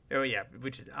 absolutely. Oh yeah,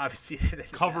 which is obviously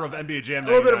cover of NBA Jam. A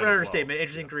little bit of an understatement.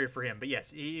 Interesting career for him, but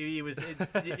yes, he was.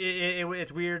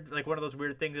 It's weird, one of those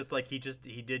weird things. It's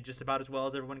he did just about as well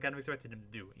as everyone kind of expected him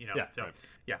to do. Yeah. So right.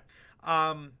 Yeah.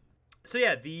 So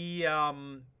yeah, the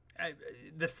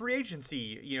free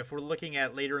agency, if we're looking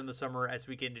at later in the summer as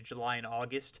we get into July and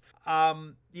August,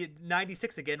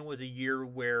 96 again was a year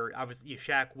where obviously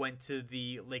Shaq went to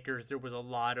the Lakers. There was a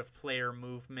lot of player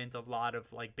movement, a lot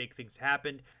of big things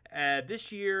happened.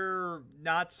 This year,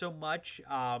 not so much.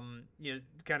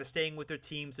 Kind of staying with their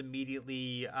teams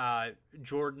immediately.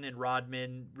 Jordan and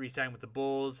Rodman re-signed with the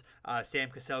Bulls. Sam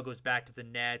Cassell goes back to the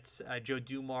Nets. Joe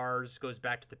Dumars goes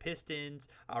back to the Pistons.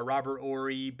 Robert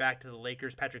Horry back to the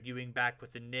Lakers. Patrick Ewing back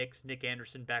with the Knicks. Nick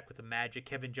Anderson back with the Magic.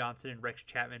 Kevin Johnson and Rex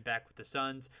Chapman back with the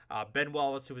Suns. Ben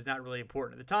Wallace, who was not really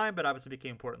important at the time, but obviously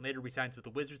became important later, re-signs with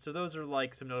the Wizards. So those are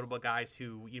some notable guys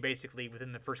who basically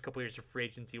within the first couple of years of free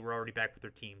agency were already back with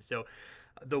their team. So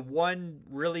the one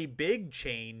really big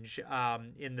change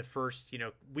in the first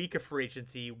week of free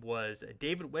agency was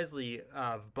David Wesley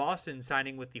of Boston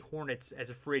signing with the Hornets as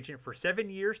a free agent for 7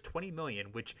 years, $20 million.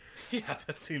 Which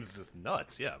that seems just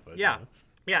nuts. Yeah, but yeah.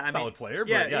 Yeah, I solid mean, player,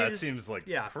 yeah, but it seems like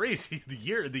crazy.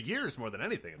 The years more than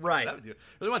anything. It's right. Like, you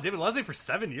really want David Wesley for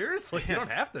 7 years? Like, you don't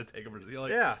have to take him.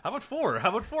 Like, yeah. How about 4? How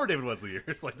about 4 David Wesley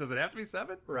years? Like, does it have to be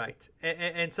 7? Right.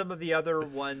 And some of the other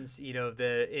ones,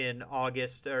 in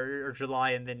August or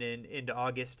July, and then into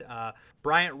August,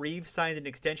 Bryant Reeves signed an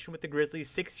extension with the Grizzlies,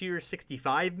 6 years,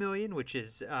 $65 million, which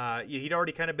is he'd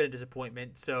already kind of been a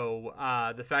disappointment. So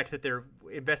the fact that they're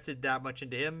invested that much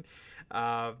into him.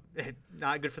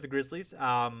 Not good for the Grizzlies.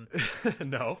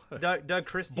 No. Doug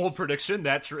Christie. Bold prediction.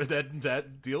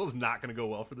 That deal is not going to go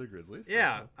well for the Grizzlies. So.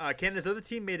 Yeah. Canada's other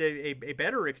team made a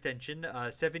better extension,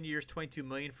 7 years, $22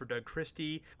 million for Doug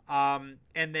Christie. And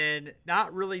then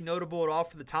not really notable at all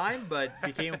for the time, but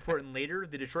became important later.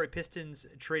 The Detroit Pistons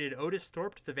traded Otis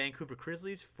Thorpe to the Vancouver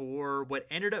Grizzlies for what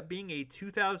ended up being a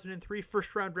 2003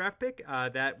 first-round draft pick.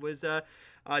 That was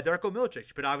Darko Milicic,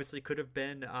 but obviously could have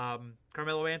been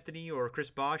Carmelo Anthony or Chris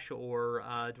Bosh or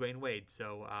Dwayne Wade.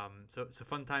 So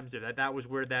fun times there. That was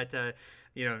where that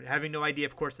having no idea,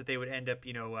 of course, that they would end up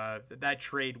that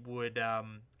trade would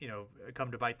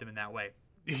come to bite them in that way.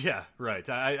 Yeah, right.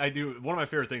 I do. One of my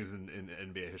favorite things in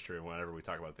NBA history, whenever we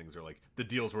talk about things, are like the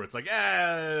deals where it's like,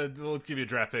 we'll give you a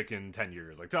draft pick in 10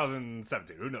 years, like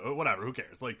 2017, whatever, who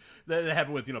cares? Like that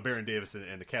happened with Baron Davis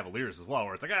and the Cavaliers as well,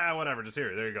 where it's like, whatever, just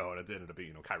there you go, and it ended up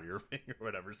being Kyrie Irving or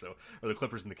whatever. So, or the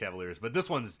Clippers and the Cavaliers. But this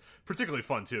one's particularly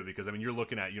fun too because I mean you're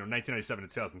looking at 1997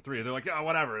 to 2003, and they're like,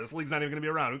 whatever, this league's not even going to be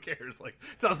around, who cares? Like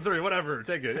 2003, whatever,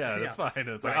 take it, that's fine. And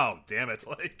it's like, oh damn it,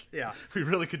 like we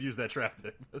really could use that draft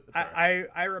pick.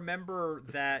 I remember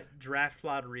that draft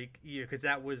lottery because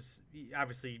that was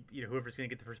obviously whoever's going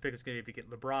to get the first pick is going to be able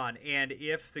to get LeBron, and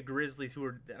if the Grizzlies, who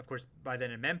were of course by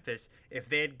then in Memphis, if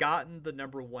they had gotten the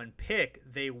number 1 pick,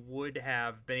 they would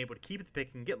have been able to keep the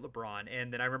pick and get LeBron.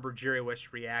 And then I remember Jerry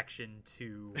West's reaction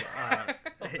to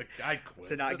the guy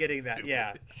quits. to not getting that.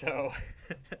 Yeah, so.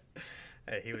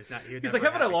 He's like,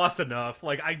 haven't I lost enough?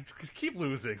 Like, I keep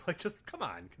losing. Like, just come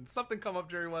on. Can something come up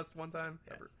Jerry West one time?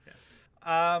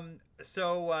 Yes.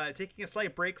 So taking a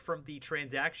slight break from the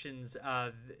transactions,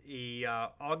 the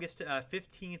August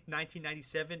 15th,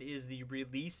 1997 is the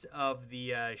release of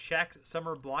the Shaq's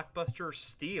summer blockbuster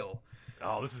Steel.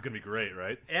 Oh, this is going to be great,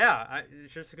 right? Yeah,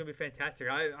 it's just going to be fantastic.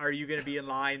 Are you going to be in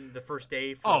line the first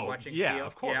day for watching Steel? Yeah,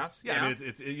 of course. Yeah. I mean,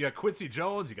 it's you got Quincy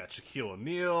Jones, you got Shaquille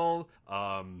O'Neal.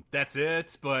 That's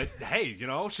it. But hey,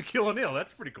 Shaquille O'Neal,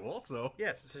 that's pretty cool. So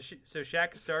yes, so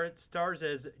Shaq stars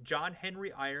as John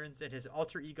Henry Irons and his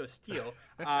alter ego Steel.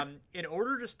 In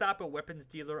order to stop a weapons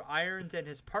dealer, Irons and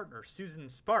his partner Susan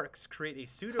Sparks create a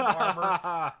suit of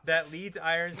armor that leads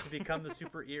Irons to become the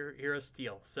superhero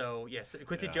Steel. So yes,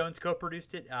 Quincy Jones co-produced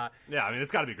it. I mean,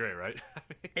 it's got to be great, right?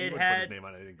 It had put his name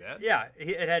on anything bad. Yeah,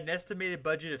 it had an estimated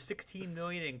budget of $16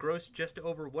 million and grossed just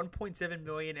over $1.7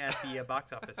 million at the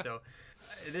box office. So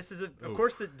this is, of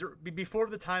course, before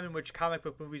the time in which comic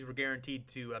book movies were guaranteed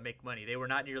to make money. They were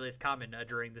not nearly as common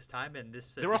during this time, and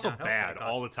this they were also bad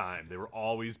all the time. They were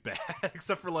always bad,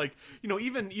 except for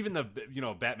even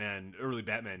the Batman, early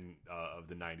Batman of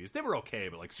the 90s. They were okay,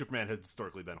 but like Superman had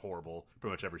historically been horrible.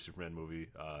 Pretty much every Superman movie.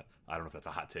 I don't know if that's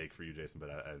a hot take for you, Jason, but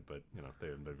they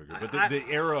haven't been very good. But the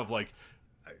era of like.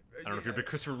 I don't know if you're a big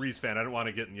Christopher Reeves fan. I don't want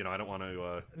to get, I don't want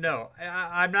to. No,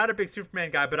 I'm not a big Superman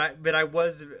guy, but I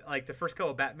was like the first couple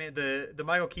of Batman, the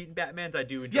Michael Keaton Batmans. I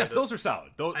do enjoy. Yes, those are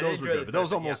solid. Those were good, but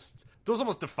those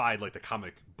almost defied like the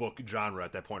comic book genre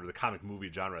at that point or the comic movie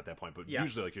genre at that point. But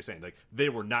usually, like you're saying, like they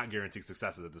were not guaranteed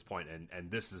successes at this point. And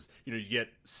this is, you get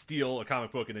Steel, a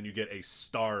comic book, and then you get a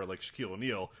star like Shaquille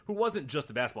O'Neal, who wasn't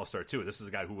just a basketball star too. This is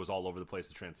a guy who was all over the place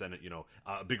to transcend it.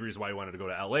 A big reason why he wanted to go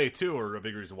to LA too, or a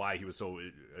big reason why he was so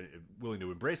willing to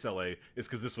embrace LA is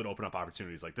because this would open up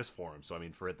opportunities like this for him. So I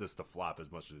mean, for this to flop as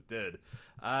much as it did,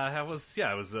 it was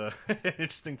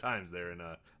interesting times there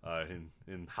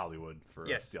in Hollywood for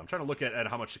Steel. I'm trying to look at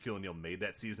how much Shaquille O'Neal made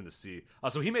that season to see.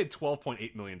 So he made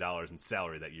 $12.8 million in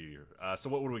salary that year. So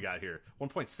what do we got here?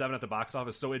 1.7 at the box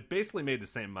office. So it basically made the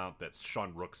same amount that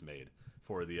Sean Rooks made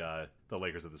for the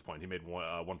Lakers at this point. He made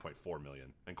 1.4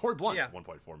 million, and Corey Blunt's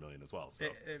 1.4 million as well. So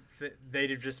if they'd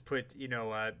have just put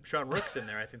Sean Rooks in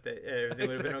there, I think that everything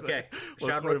would have been okay. Well,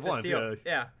 Sean Corey Rooks Blunt, Steel.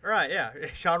 Yeah, right. Yeah,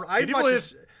 Sean.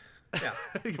 Yeah,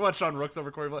 you want Sean Rooks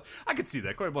over Corey Blunt? I could see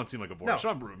that. Corey Blunt seemed like a boring.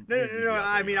 Sean Broom. No.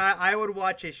 I mean, I would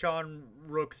watch a Sean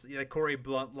Rooks, Corey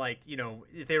Blunt,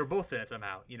 if they were both in it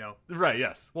somehow. Right.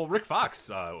 Yes. Well, Rick Fox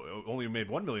only made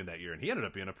 $1 million that year, and he ended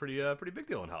up being a pretty big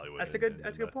deal in Hollywood. That's a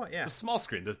good point. Yeah. The small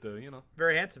screen.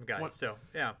 Very handsome guy. So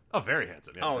yeah. Oh, very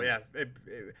handsome. Yeah. Oh yeah.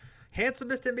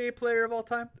 Handsomest NBA player of all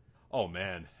time. Oh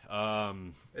man.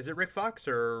 Is it Rick Fox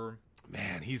or?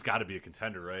 Man, he's got to be a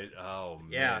contender, right? Oh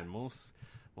man. Yeah.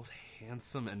 most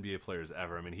handsome NBA players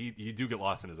ever. I mean, you do get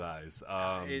lost in his eyes.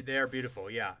 They are beautiful,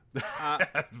 yeah.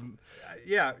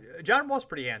 Yeah, John Wall's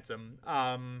pretty handsome.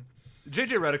 JJ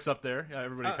Redick's up there. Yeah,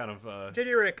 everybody kind of. JJ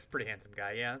Redick's a pretty handsome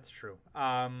guy. Yeah, that's true.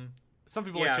 Some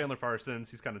people like Chandler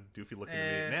Parsons. He's kind of doofy looking to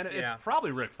me. Man, it's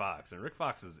probably Rick Fox, and Rick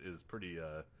Fox is pretty.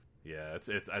 Yeah, it's.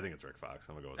 I think it's Rick Fox.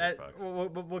 I'm gonna go with Rick Fox.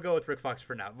 We'll go with Rick Fox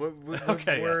for now.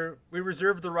 We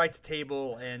reserve the right to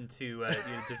table and to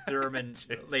determine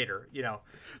later.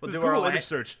 We'll do Google image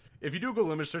search. If you do a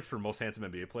Google image search for most handsome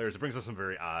NBA players, it brings up some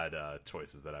very odd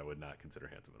choices that I would not consider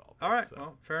handsome at all. All right,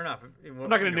 well, fair enough. I'm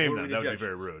not going to name them. That would be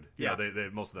very rude. Yeah, they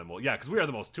most of them will. Yeah, because we are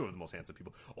two of the most handsome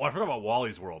people. Oh, I forgot about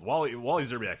Wally's World. Wally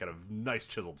Zerbiak had a nice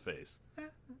chiseled face.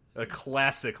 A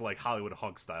classic, like, Hollywood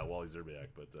hunk style Wally Zerbiak,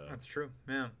 but that's true.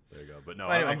 Yeah, there you go. But no,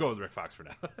 anyway, I'm going with Rick Fox for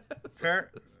now.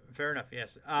 fair enough.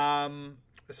 Yes.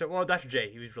 So, Dr. J,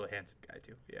 he was a really handsome guy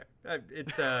too. Yeah,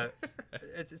 it's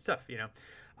tough,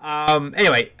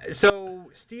 Anyway, so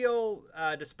Steel,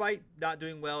 despite not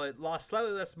doing well, it lost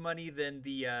slightly less money than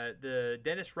the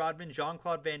Dennis Rodman,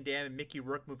 Jean-Claude Van Damme, and Mickey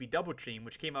Rourke movie Double Team,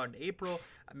 which came out in April.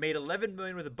 Made $11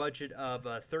 million with a budget of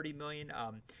 $30 million.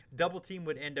 Double Team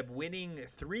would end up winning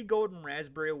 3 Golden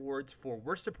Raspberry Awards for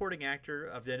Worst Supporting Actor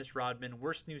of Dennis Rodman,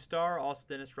 Worst New Star, also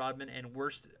Dennis Rodman, and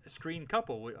Worst Screen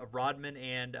Couple of Rodman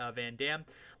and Van Damme,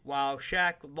 while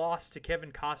Shaq lost to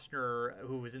Kevin Costner,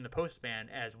 who was in The Postman,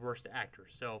 as Worst Actor.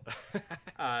 So,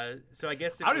 so I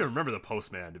guess I don't even remember The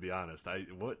Postman, to be honest. I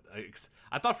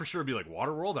thought for sure it'd be like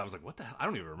Waterworld. I was like, what the hell? I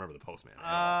don't even remember The Postman.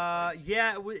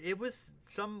 Yeah, it was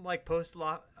some like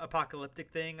post-apocalyptic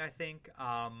thing, I think.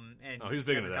 And he was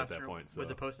big into that at that point. So, was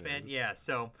a Postman, yeah.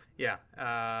 So yeah,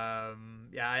 I'm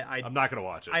not gonna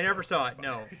watch it. I never saw it.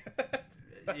 No.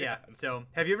 Yeah. So,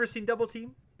 have you ever seen Double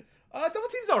Team? Double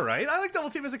Team's all right. I like Double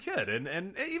Team as a kid,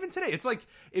 and even today, it's like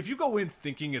if you go in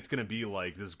thinking it's gonna be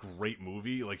like this great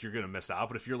movie, like you're gonna miss out.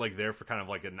 But if you're like there for kind of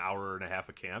like an hour and a half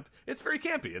of camp, it's very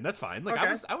campy, and that's fine. Like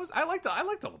okay. I like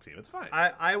Double Team. It's fine.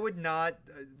 I would not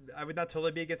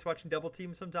totally be against watching Double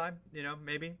Team sometime.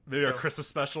 Maybe our Christmas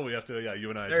special. We have to you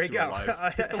and I. There just you do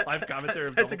go. A live commentary.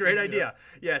 Of That's Double a great Team, idea.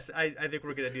 Yeah. Yes, I think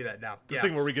we're gonna do that now. The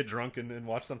thing where we get drunk and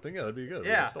watch something. Yeah, that'd be good.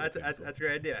 Yeah, that's a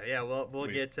great idea. Yeah, we'll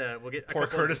get poor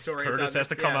Curtis. Curtis has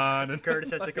to come on. And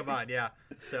Curtis has to come on, yeah.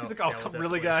 So he's like, "Oh,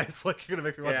 really, guys? Like, you're gonna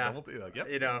make me watch Double Team?" Like, yep.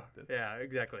 Yeah,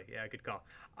 exactly. Yeah, good call.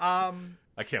 I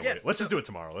can't wait. Let's just do it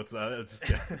tomorrow. Let's just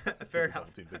fair enough.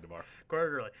 Double Team thing tomorrow. Quite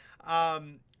early.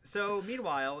 So,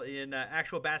 meanwhile, in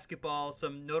actual basketball,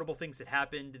 some notable things that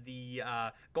happened. The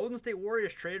Golden State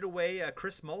Warriors traded away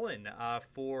Chris Mullin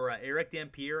for Eric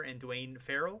Dampier and Dwayne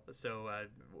Farrell. So,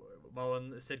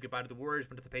 Mullin said goodbye to the Warriors,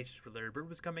 went to the Pacers where Larry Bird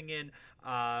was coming in.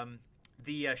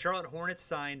 The Charlotte Hornets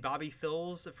signed Bobby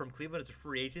Phills from Cleveland as a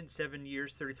free agent, 7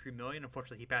 years, $33 million.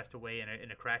 Unfortunately, he passed away in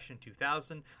a crash in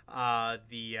 2000. Were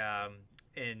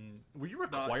you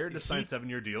required to sign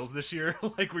 7-year deals this year?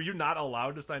 Like, were you not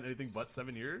allowed to sign anything but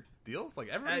 7-year deals? Like,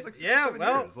 everybody's like 7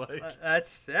 years. Like,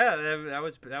 that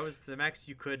was the max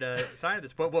you could sign at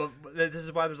this point. Well, this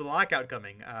is why there's a lockout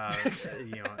coming.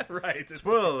 Right.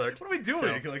 Spoiler alert. What are we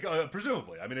doing? So,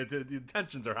 presumably, I mean, the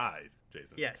intentions are high,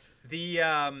 Jason. Yes.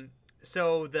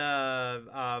 So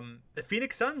the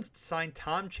Phoenix Suns signed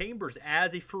Tom Chambers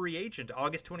as a free agent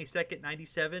August 22nd,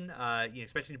 97,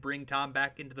 expecting to bring Tom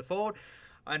back into the fold.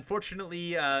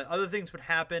 Unfortunately, other things would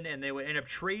happen, and they would end up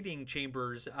trading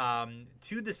Chambers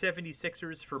to the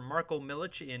 76ers for Marko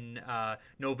Milic in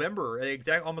November,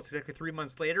 almost exactly 3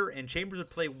 months later, and Chambers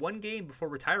would play 1 game before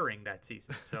retiring that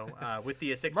season. So with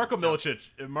the Sixers. Marko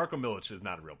Milic is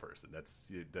not a real person.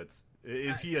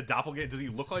 Is he a doppelganger? Does he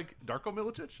look like Darko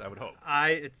Milicic? I would hope.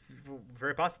 It's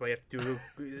very possible. You have to do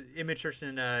image search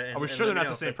and I was sure they're not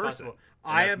the same person.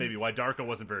 That's maybe why Darko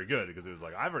wasn't very good, because it was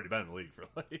like, I've already been in the league for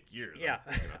like years. Yeah.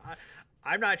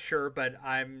 I'm not sure, but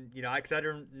because I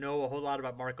don't know a whole lot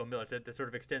about Marko Milic. That sort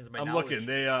of extends my knowledge. I'm looking.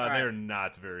 They're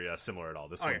not very similar at all.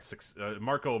 This one's 6.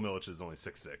 Marko Milic is only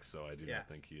 6'6", so I do not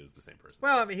think he is the same person.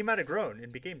 Well, I mean, he might have grown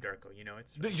and became Darko.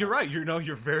 You're right.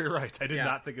 You're very right. I did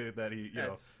not think that he,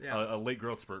 a late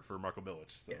growth spurt for Marko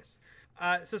Milic. So. Yes.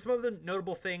 So some other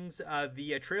notable things,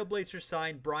 the Trailblazers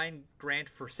signed Brian Grant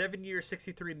for 7 years,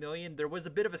 $63 million. There was a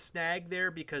bit of a snag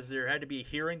there because there had to be a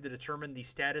hearing to determine the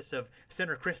status of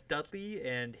center Chris Dudley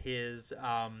and his.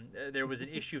 There was an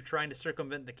issue of trying to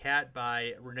circumvent the cat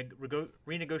by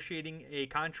renegotiating a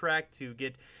contract to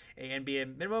get an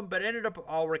NBA minimum, but it ended up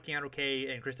all working out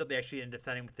okay, and Chris Dudley actually ended up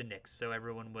signing with the Knicks, so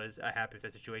everyone was happy with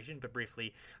that situation, but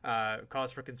briefly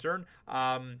cause for concern.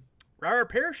 Robert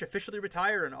Parrish officially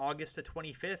retired on August the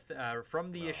 25th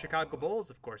from the Chicago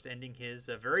Bulls, of course, ending his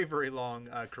very, very long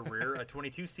career, a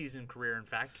 22-season career, in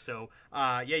fact. So,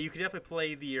 you could definitely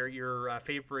play your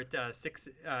favorite six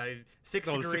degrees. 6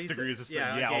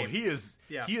 degrees.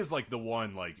 He is like the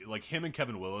one, like him and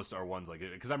Kevin Willis are ones like,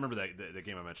 because I remember that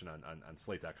game I mentioned on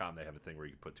Slate.com. They have a thing where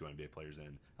you can put two NBA players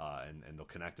in, and they'll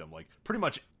connect them. Like pretty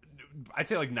much, I'd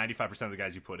say like 95% of the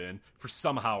guys you put in for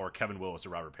somehow are Kevin Willis or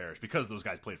Robert Parrish, because those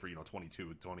guys played for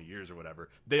 20 years or whatever.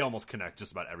 They almost connect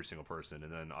just about every single person.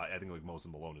 And then I think like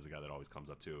Moses Malone is the guy that always comes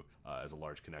up too as a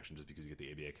large connection, just because you get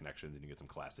the ABA connections and you get some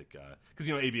classic, because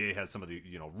ABA has some of the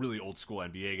really old school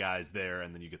NBA guys there,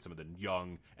 and then you get some of the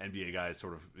young NBA guys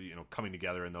sort of coming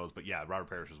together in those. But yeah, Robert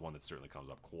Parrish is one that certainly comes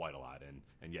up quite a lot, and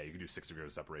yeah, you can do 6 degrees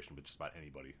of separation with just about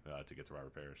anybody to get to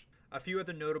Robert Parrish. A few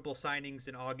other notable signings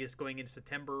in August going into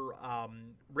September.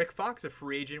 Rick Fox, a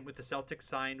free agent with the Celtics,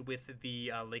 signed with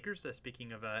the Lakers.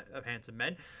 Speaking of handsome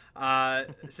men.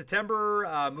 September,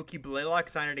 Mookie Blaylock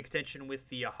signed an extension with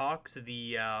the Hawks.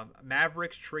 The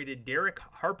Mavericks traded Derek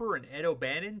Harper and Ed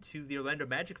O'Bannon to the Orlando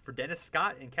Magic for Dennis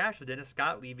Scott in cash. With Dennis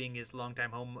Scott leaving his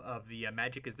longtime home of the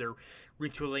Magic as they're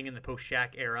retooling in the post-Shaq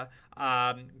era.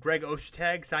 Greg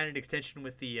Ostertag signed an extension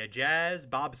with the Jazz.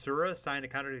 Bob Sura signed a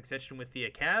contract extension with the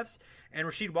Cavs. And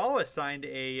Rasheed Wallace signed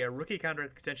a rookie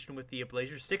contract extension with the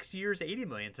Blazers, 6 years, $80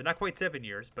 million. So not quite 7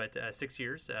 years, but 6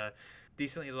 years.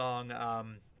 Decently long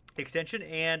extension.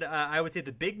 And I would say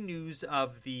the big news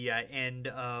of the end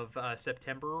of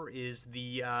September is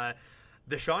the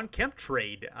Shawn Kemp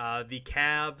trade. The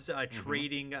Cavs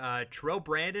trading Terrell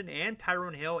Brandon and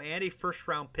Tyrone Hill and a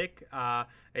first-round pick, a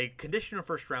conditional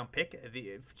first-round pick,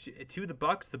 to the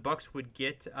Bucks. The Bucks would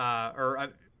get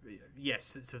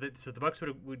yes, so the Bucks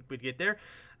would get there.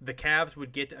 The Cavs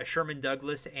would get Sherman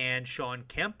Douglas and Shawn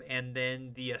Kemp, and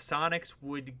then the Sonics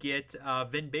would get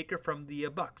Vin Baker from the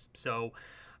Bucks. So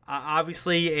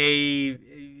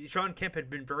obviously, Shawn Kemp had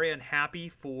been very unhappy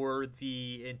for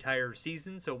the entire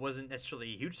season, so it wasn't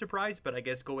necessarily a huge surprise. But I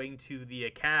guess going to the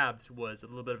Cavs was a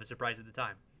little bit of a surprise at the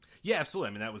time. Yeah, absolutely.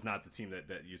 I mean, that was not the team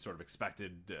that you sort of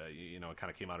expected. It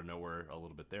kind of came out of nowhere a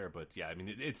little bit there. But yeah, I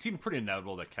mean, it seemed pretty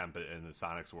inevitable that Kemp and the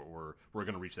Sonics were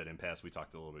going to reach that impasse. We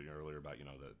talked a little bit earlier about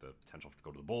the potential to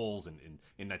go to the Bulls in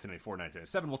 1994,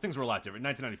 1997. Well, things were a lot different.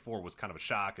 1994 was kind of a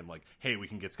shock, and like, hey, we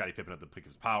can get Scottie Pippen at the peak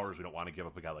of his powers. We don't want to give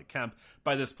up a guy like Kemp.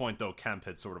 By this point, though, Kemp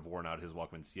had sort of worn out his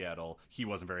welcome in Seattle. He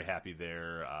wasn't very happy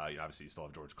there. Obviously, you still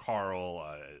have George Karl,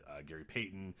 Gary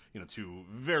Payton, two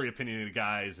very opinionated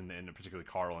guys, and particularly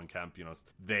Karl and Kemp,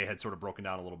 they had sort of broken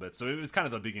down a little bit. So it was kind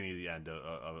of the beginning of the end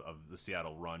of the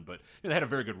Seattle run. But they had a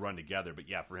very good run together. But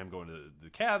yeah, for him going to the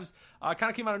Cavs, kind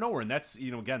of came out of nowhere. And that's,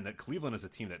 again, that Cleveland is a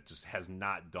team that just has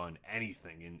not done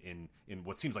anything in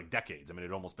what seems like decades. I mean, it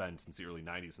had almost been since the early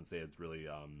 90s since they had really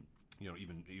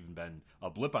even been a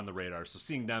blip on the radar. So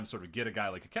seeing them sort of get a guy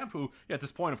like a Kemp, who at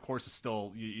this point, of course, is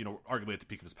still, arguably at the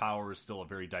peak of his power, is still a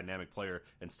very dynamic player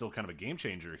and still kind of a game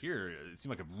changer here. It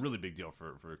seemed like a really big deal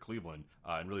for Cleveland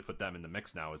and really put them in the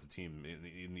mix now as a team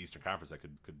in the Eastern Conference that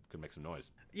could make some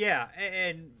noise. Yeah,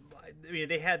 and I mean,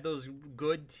 they had those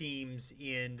good teams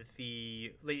in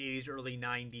the late 80s, early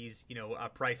 90s,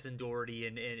 Price and Doherty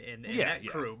and that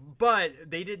crew. But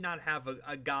they did not have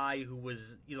a guy who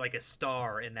was like a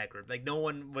star in that group. Like, no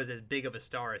one was as big of a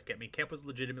star as Kemp. I mean, Kemp was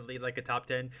legitimately like a top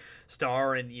 10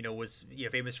 star and, was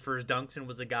famous for his dunks and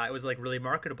was a guy, was like really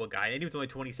marketable guy. And he was only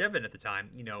 27 at the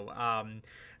time,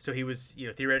 so he was,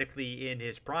 theoretically in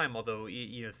his prime, although,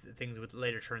 things would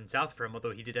later turn south for him,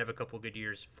 although he did have a couple good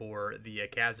years for the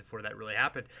Cavs before that really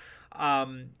happened.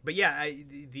 But yeah,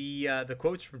 the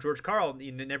quotes from George Karl,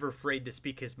 never afraid to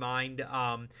speak his mind.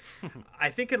 I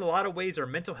think in a lot of ways our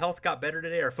mental health got better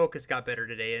today, our focus got better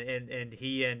today, and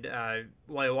he and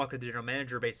Wally Walker, the general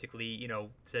manager, basically,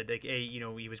 said like, hey,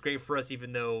 he was great for us,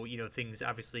 even though things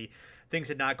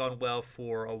had not gone well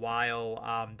for a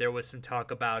while. There was some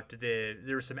talk about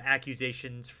there were some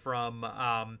accusations from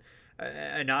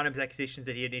anonymous accusations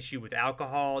that he had an issue with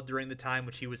alcohol during the time,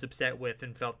 which he was upset with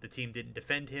and felt the team didn't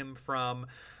defend him from.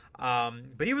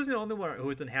 But he wasn't the only one who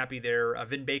was unhappy there.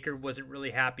 Vin Baker wasn't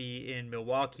really happy in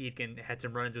Milwaukee. He had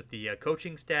some runs with the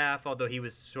coaching staff, although he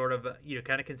was sort of,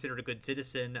 kind of considered a good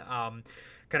citizen.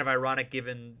 Kind of ironic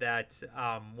given that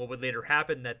what would later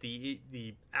happen, that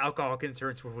the alcohol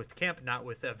concerns were with Kemp, not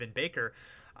with Vin Baker.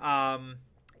 But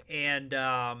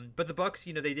the Bucks,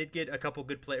 they did get a couple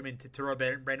good players. I mean, Terrell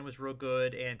Brandon was real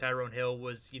good, and Tyrone Hill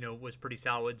was pretty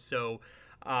solid. So,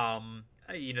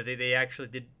 They actually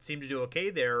did seem to do okay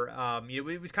there.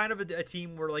 It was kind of a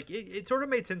team where like it sort of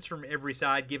made sense from every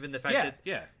side, given the fact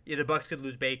that the Bucks could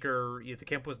lose Baker. The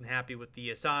Kemp wasn't happy with the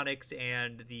Sonics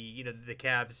and the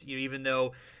Cavs. Even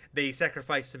though they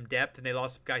sacrificed some depth and they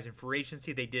lost some guys in free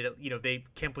agency, they did it.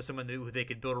 Kemp was someone who they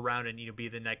could build around and be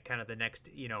the next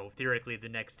theoretically the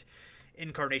next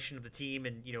incarnation of the team,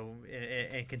 and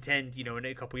contend in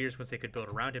a couple years once they could build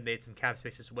around him. They had some cap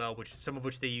space as well, some of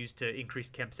which they used to increase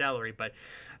Kemp's salary. But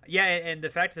and the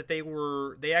fact that they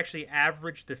actually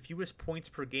averaged the fewest points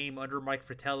per game under Mike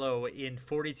Fratello in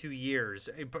 42 years.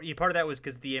 Part of that was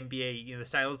because the NBA, the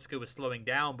stylistic was slowing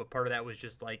down, but part of that was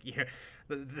just like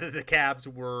the Cavs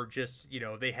were just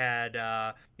they had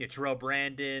Terrell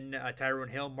Brandon, Tyrone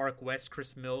Hill, Mark West,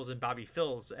 Chris Mills, and Bobby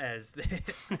Phills as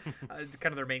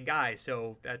kind of their main guys.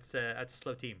 So that's a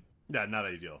slow team. Yeah, not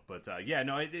ideal, but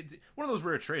it's one of those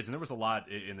rare trades, and there was a lot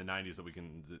in the '90s that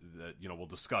we'll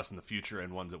discuss in the future,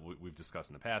 and ones that we've discussed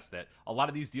in the past. That a lot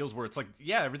of these deals where it's like,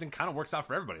 everything kind of works out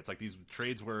for everybody. It's like these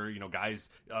trades where guys,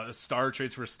 a star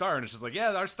trades for a star, and it's just like,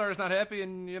 our star is not happy,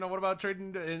 and what about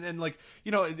trading? And like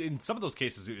in some of those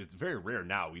cases, it's very rare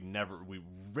now. We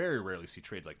very rarely see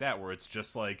trades like that where it's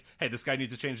just like, hey, this guy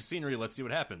needs to change the scenery. Let's see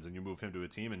what happens, and you move him to a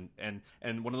team, and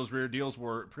one of those rare deals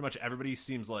where pretty much everybody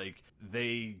seems like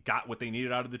they got what they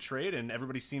needed out of the trade, and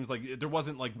everybody seems like there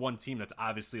wasn't like one team that's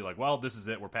obviously like, well, this is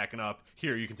it, we're packing up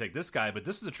here, you can take this guy. But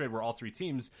this is a trade where all three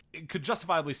teams could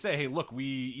justifiably say, hey, look, we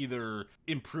either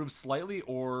improved slightly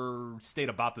or stayed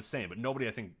about the same. But nobody,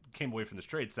 I think, came away from this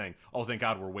trade saying, oh, thank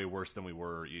God we're way worse than we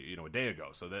were a day ago.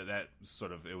 So that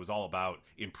sort of, it was all about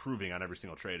improving on every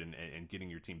single trade and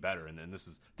getting your team better. And this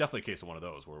is definitely a case of one of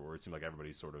those where it seemed like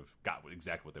everybody sort of got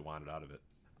exactly what they wanted out of it.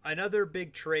 Another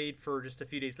big trade for just a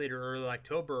few days later, early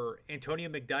October, Antonio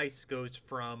McDyess goes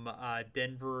from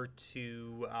Denver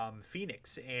to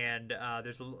Phoenix, and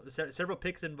there's several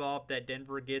picks involved that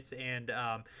Denver gets, and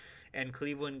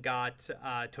Cleveland got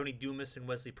Tony Dumas and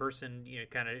Wesley Person,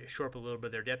 kind of shore up a little bit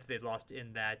of their depth they'd lost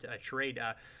in that trade.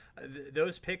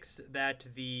 Those picks that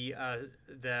the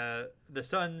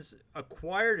Suns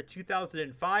acquired a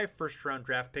 2005 first-round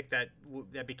draft pick that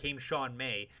became Sean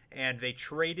May, and they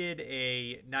traded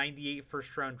a 98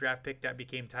 first-round draft pick that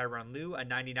became Tyronn Lue, a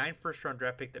 99 first-round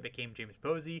draft pick that became James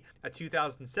Posey, a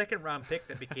 2000 second-round pick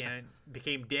that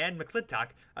became Dan McClintock,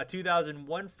 a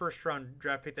 2001 first-round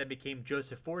draft pick that became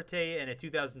Joseph Forte, and a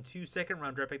 2002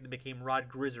 second-round draft pick that became Rod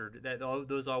Grizzard.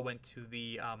 Those all went to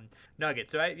the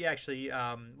Nuggets. So I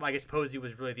guess Posey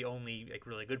was really the only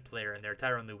really good player in there.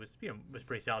 Tyronn Lue was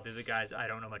pretty solid. The other guys I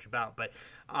don't know much about, but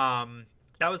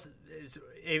that was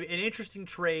an interesting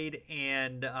trade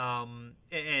and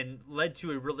led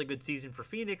to a really good season for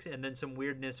Phoenix, and then some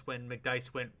weirdness when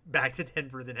McDyess went back to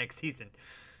Denver the next season.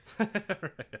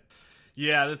 Right.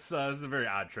 Yeah, this is a very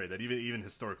odd trade that even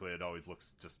historically it always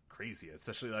looks just crazy.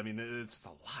 Especially, I mean, it's just a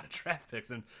lot of draft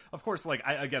picks, and of course, like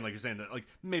like you're saying, that like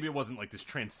maybe it wasn't like this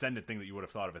transcendent thing that you would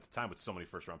have thought of at the time, with so many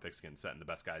first round picks getting set, and the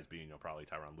best guys being probably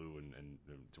Tyronn Lue and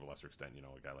to a lesser extent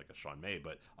a guy like a Sean May,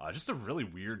 but just a really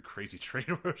weird, crazy trade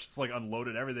where it's just like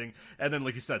unloaded everything, and then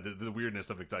like you said, the weirdness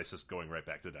of McDyess just going right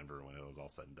back to Denver when it was all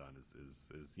said and done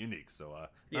is unique. So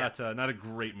not a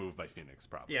great move by Phoenix,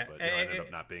 probably, but ended up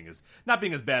not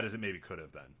being as bad as it maybe could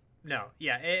have been. No,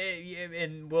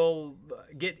 and we'll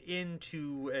get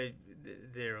into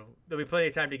there'll be plenty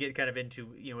of time to get kind of into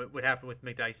what happened with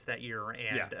McDyess that year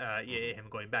and him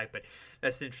going back, but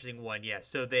that's an interesting one.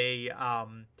 So they a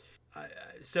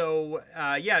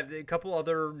couple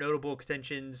other notable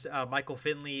extensions. Michael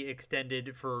Finley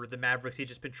extended for the Mavericks. He'd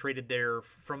just been traded there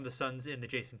from the Suns in the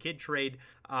Jason Kidd trade.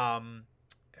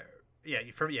 To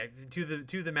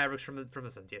the Mavericks from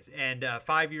the Suns, yes, and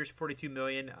 5 years, $42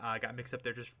 million. Got mixed up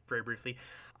there just very briefly,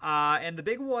 and the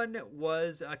big one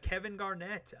was Kevin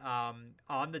Garnett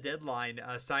on the deadline,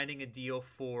 signing a deal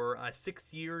for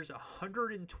 6 years,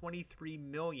 $123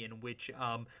 million, which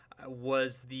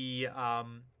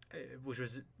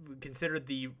was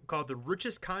considered called the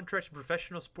richest contract in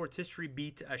professional sports history,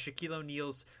 beat Shaquille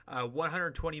O'Neal's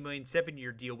 $120 million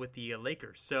 7-year deal with the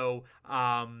Lakers. So,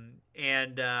 Garnett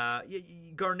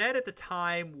at the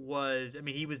time was,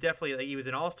 he was definitely, he was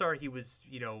an all-star. He was,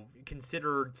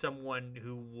 considered someone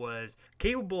who was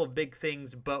capable of big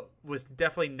things, but was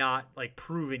definitely not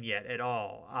proven yet at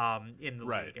all in the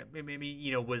league.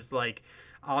 Maybe, was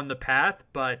on the path,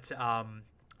 but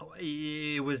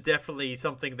it was definitely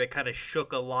something that kind of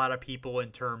shook a lot of people in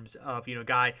terms of,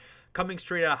 guy coming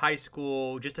straight out of high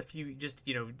school, just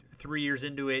 3 years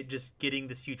into it, just getting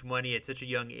this huge money at such a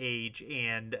young age.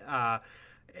 And,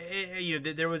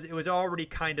 it was already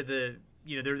kind of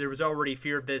there was already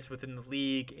fear of this within the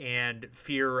league and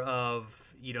fear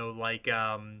of,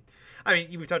 I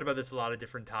mean, we've talked about this a lot of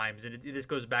different times, and this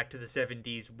goes back to the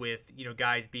 70s with,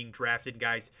 guys being drafted,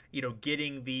 guys,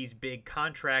 getting these big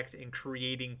contracts and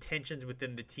creating tensions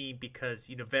within the team because,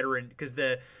 because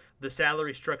the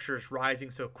salary structure is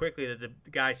rising so quickly that the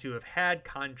guys who have had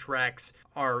contracts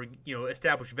are,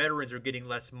 established veterans are getting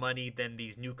less money than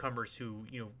these newcomers who,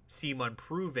 seem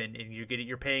unproven, and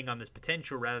you're paying on this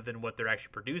potential rather than what they're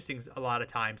actually producing a lot of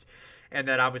times. And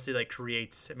that obviously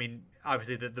creates, I mean,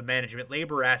 obviously the management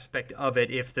labor aspect of it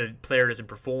if the player doesn't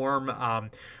perform.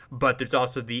 But there's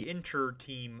also the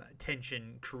inter-team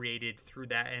tension created through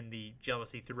that and the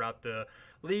jealousy throughout the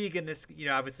league. And this,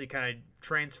 obviously kind of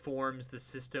transforms the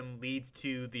system, leads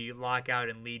to the lockout,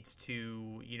 and leads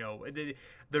to,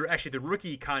 the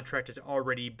rookie contract has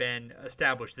already been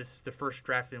established. This is the first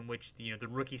draft in which the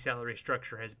rookie salary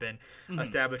structure has been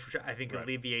established, which I think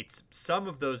alleviates some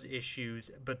of those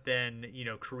issues, but then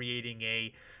creating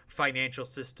a financial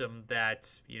system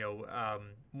that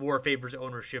more favors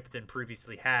ownership than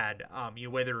previously had.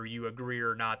 Whether you agree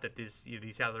or not that these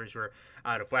salaries were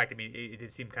out of whack, I mean, it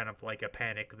did seem kind of like a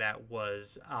panic that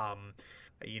was.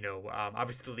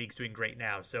 Obviously the league's doing great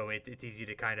now, so it's easy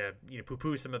to kind of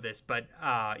poo-poo some of this, but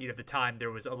at the time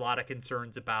there was a lot of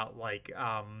concerns about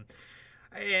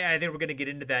I think we're going to get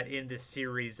into that in this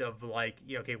series of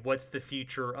okay, what's the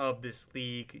future of this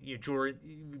league?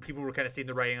 Jordan, people were kind of seeing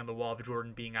the writing on the wall of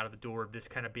Jordan being out of the door, of this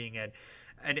kind of being an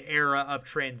era of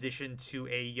transition to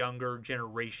a younger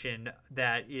generation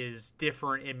that is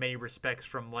different in many respects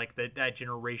from that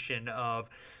generation of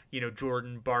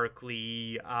Jordan,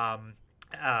 Barkley,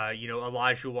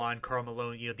 Olajuwon, Karl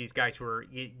Malone, these guys who are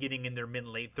getting in their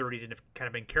mid-late 30s and have kind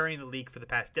of been carrying the league for the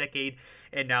past decade,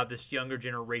 and now this younger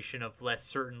generation of less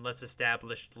certain, less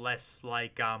established, less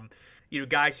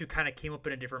guys who kind of came up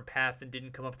in a different path and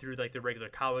didn't come up through the regular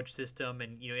college system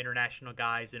and international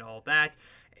guys and all that.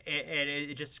 And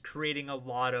it just creating a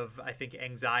lot of, I think,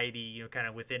 anxiety, kind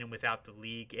of within and without the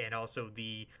league, and also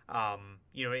the, an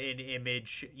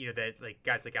image, that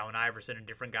guys like Allen Iverson and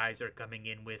different guys are coming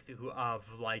in with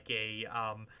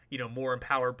more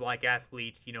empowered black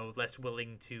athlete, less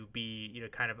willing to be,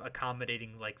 kind of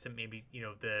accommodating some maybe,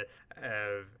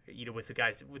 with the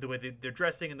guys, with the way they're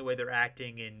dressing and the way they're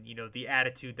acting and, the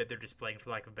attitude that they're displaying,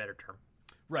 for lack of a better term.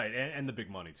 Right, and the big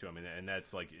money too. I mean, and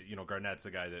that's Garnett's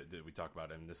a guy that we talk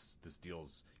about, and this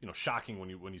deal's shocking when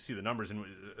you see the numbers, and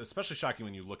especially shocking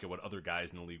when you look at what other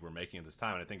guys in the league were making at this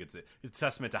time. And I think it's a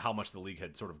testament to how much the league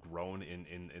had sort of grown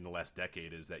in the last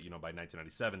decade. Is that by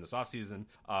 1997, this offseason,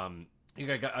 you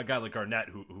got a guy like Garnett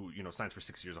who signs for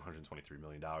 6 years, $123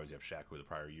 million. You have Shaq, who the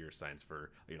prior year signs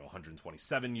for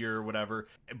 127 year or whatever.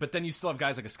 But then you still have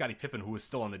guys like a Scottie Pippen, who was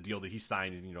still on the deal that he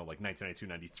signed in 1992,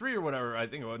 93 or whatever. I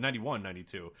think 91,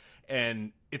 92,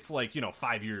 and it's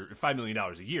 $5 million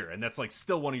a year, and that's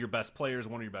still one of your best players,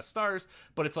 one of your best stars.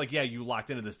 But it's you locked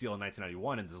into this deal in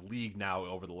 1991, and this league now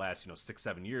over the last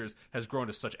 6-7 years has grown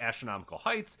to such astronomical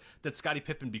heights that Scottie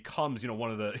Pippen becomes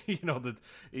one of the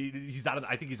he's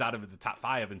out of the top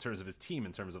 5 in terms of his team,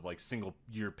 in terms of single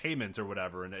year payments or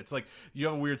whatever. And it's you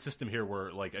have a weird system here where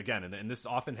again, and this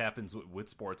often happens with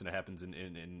sports, and it happens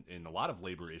in a lot of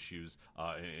labor issues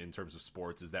in terms of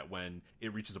sports, is that when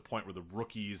it reaches a point where the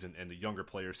rookies and the younger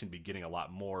players seem to be getting a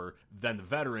lot more than the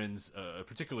veterans,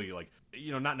 particularly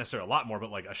not necessarily a lot more,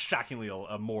 but a shockingly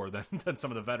more than some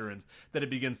of the veterans, that it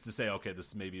begins to say, okay,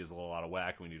 this maybe is a little out of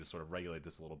whack. We need to sort of regulate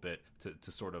this a little bit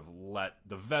to sort of let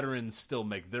the veterans still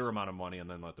make their amount of money, and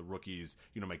then let the rookies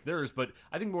make theirs. But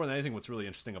I think more than anything, what's really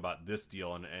interesting about this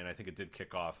deal, and I think it did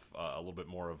kick off a little bit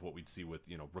more of what we'd see with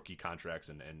rookie contracts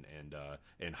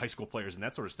and high school players and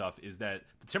that sort of stuff, is that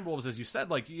the Timberwolves, as you said,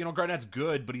 Garnett's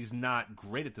good, but he's not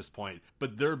great at this point.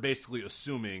 But they're basically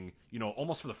assuming,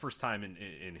 almost for the first time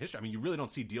in history. I mean, you really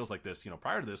don't see deals like this,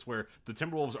 prior to this, where the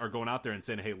Timberwolves are going out there and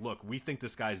saying, hey, look, we think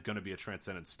this guy's going to be a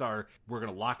transcendent star. We're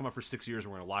going to lock him up for 6 years.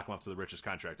 We're going to lock him up to the richest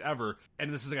contract ever.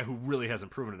 And this is a guy who really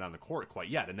hasn't proven it on the court quite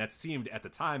yet. And that seemed at the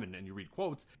time, and you read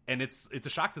quotes, and it's a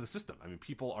shock to the system. I mean,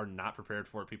 people are not prepared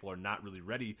for it. People are not really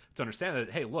ready to understand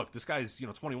that, hey, look, this guy's,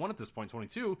 21 at this point,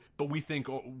 22, but we think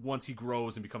once he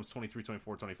grows and becomes 23,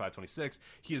 24, 25, 26,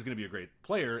 he is going to be a great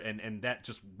player. And that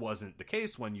just wasn't the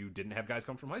case when you didn't have guys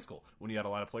come from high school. When you had a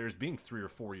lot of players being 3 or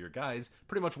 4 year guys,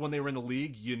 pretty much when they were in the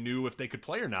league, you knew if they could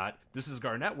play or not. This is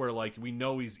Garnett, where we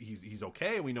know he's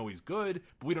okay, we know he's good,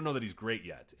 but we don't know that he's great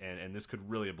yet. And this could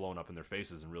really have blown up in their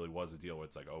faces, and really was a deal where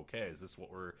it's okay, is this what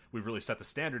we've really set the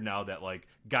standard now, that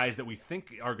guys that we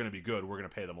think are going to be good, we're going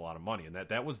to pay them a lot of money. And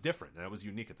that was different, and that was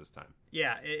unique at this time.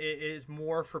 Yeah, it is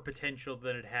more for potential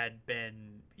than it had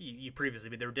been you previously,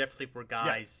 but there definitely were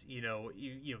guys, you know,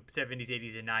 70s,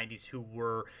 80s, and 90s who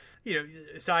were, you know,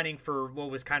 signing for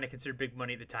what was kind of considered big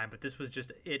money at the time, but this was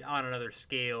just it on another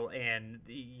scale, and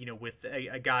you know, with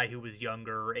a guy who was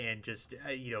younger and just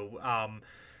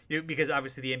because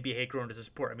obviously the NBA had grown as a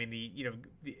sport. I mean,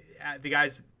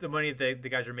 the money that the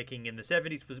guys were making in the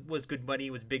 70s was good money.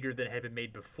 It was bigger than had been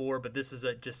made before, but this is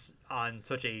just on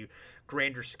such a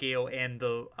grander scale, and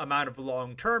the amount of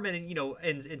long term, and you know,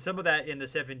 and some of that in the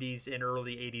 70s and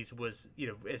early 80s was, you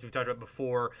know, as we've talked about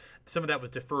before, some of that was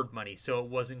deferred money, so it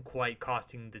wasn't quite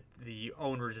costing the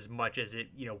owners as much as it,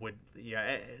 you know, would,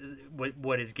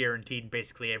 what is guaranteed.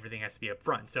 Basically everything has to be up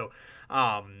front, so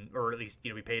or at least,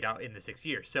 you know, be paid out in the 6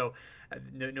 years, so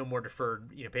no more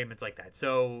deferred, you know, payments like that.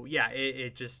 So yeah,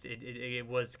 it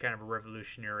was kind of a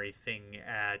revolutionary thing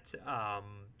at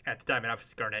the time, and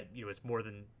obviously Garnett, you know, was more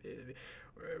than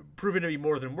proven to be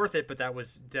more than worth it, but that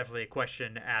was definitely a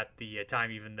question at the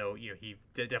time, even though, you know, he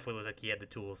definitely looked like he had the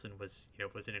tools and was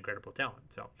an incredible talent.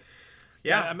 So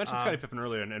yeah, I mentioned Scottie Pippen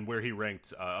earlier and where he ranked.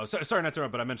 Sorry not to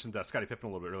interrupt, but I mentioned Scottie Pippen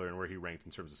a little bit earlier and where he ranked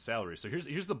in terms of salary. So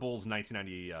here's the Bulls'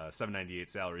 1997-98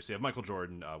 salary. So you have Michael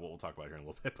Jordan, what we'll talk about here in a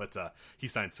little bit, but he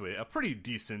signed to a pretty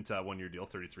decent one-year deal,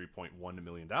 $33.1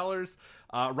 million.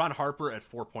 Ron Harper at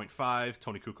 4.5,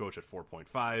 Tony Kukoc at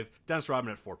 4.5, Dennis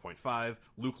Rodman at 4.5,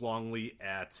 Luke Longley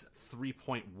at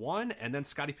 3.1, and then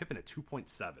Scottie Pippen at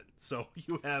 2.7. So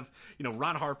you have, you know,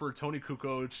 Ron Harper, Tony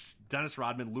Kukoc, Dennis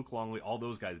Rodman, Luke Longley, all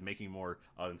those guys making more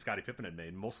than Scottie Pippen had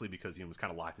made, mostly because he was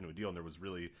kind of locked into a deal, and there was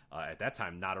really, at that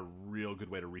time, not a real good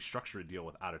way to restructure a deal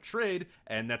without a trade,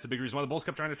 and that's a big reason why the Bulls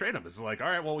kept trying to trade him. It's like, all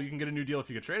right, well, you can get a new deal if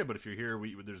you get traded, but if you're here,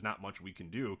 there's not much we can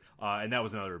do, and that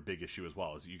was another big issue as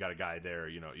well, is you got a guy there,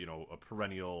 you know, a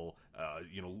perennial,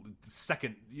 the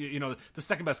second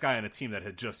best guy on a team that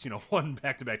had just, you know, won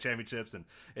back-to-back championships, and,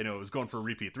 you know, was going for a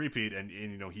repeat, and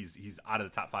you know, he's out of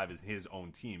the top five in his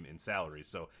own team in salary,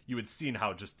 so you had seen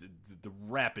how just the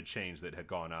rapid change that had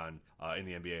gone on in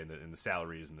the NBA and the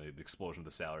salaries and the explosion of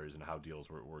the salaries and how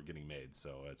deals were getting made.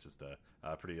 So it's just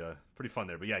pretty fun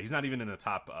there. But yeah, he's not even in the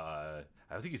top. I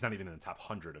think he's not even in the top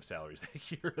 100 of salaries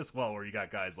that year as well. Where you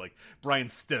got guys like Brian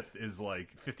Stith is like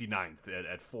 59th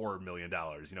at $4 million.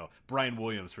 You know, Brian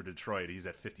Williams for Detroit, he's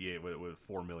at 58 with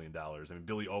 $4 million. I mean,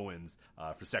 Billy Owens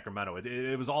for Sacramento.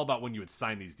 It was all about when you would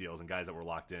sign these deals, and guys that were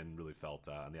locked in really felt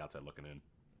on the outside looking in.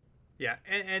 Yeah,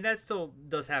 and that still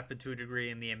does happen to a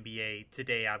degree in the NBA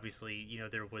today. Obviously, you know,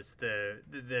 there was the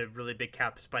really big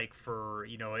cap spike for,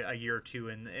 you know, a year or two,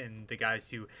 and the guys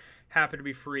who happened to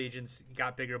be free agents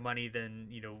got bigger money than,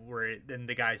 you know, than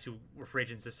the guys who were free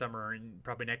agents this summer and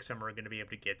probably next summer are going to be able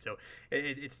to get. So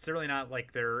it's certainly not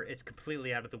like it's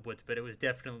completely out of the woods, but it was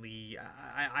definitely,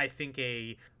 I think,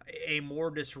 a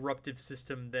more disruptive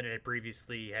system than it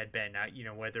previously had been. You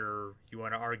know, whether you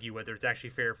want to argue whether it's actually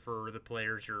fair for the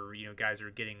players, or, you know, guys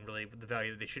are getting really the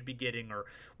value that they should be getting, or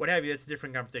what have you, that's a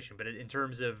different conversation. But in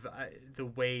terms of the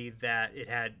way that it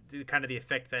had, kind of the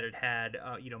effect that it had,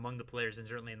 you know, among the players and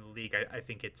certainly in the league, I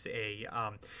think it's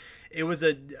it was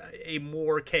a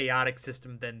more chaotic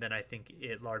system than I think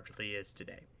it largely is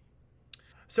today.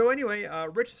 So anyway,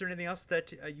 Rich, is there anything else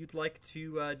that you'd like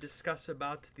to discuss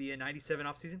about the 97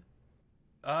 offseason?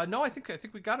 No, I think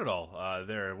we got it all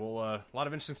there. We'll a lot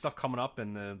of interesting stuff coming up,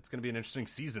 and it's going to be an interesting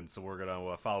season, so we're going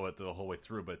to follow it the whole way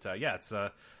through. But yeah, it's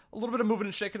a little bit of moving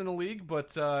and shaking in the league,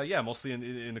 but yeah, mostly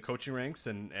in the coaching ranks.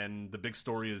 And the big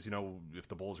story is, you know, if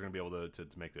the Bulls are going to be able to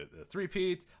make the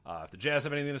three-peat, if the Jazz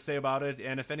have anything to say about it,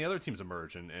 and if any other teams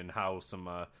emerge, and how some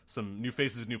new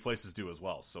faces, new places do as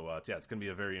well. So yeah, it's going to be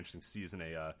a very interesting season,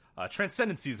 a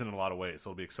transcendent season in a lot of ways.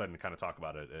 So it'll be exciting to kind of talk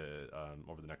about it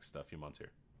over the next few months here.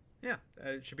 Yeah,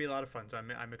 it should be a lot of fun. So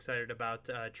I'm excited about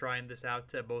trying this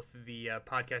out, both the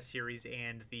podcast series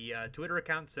and the Twitter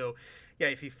account. So yeah,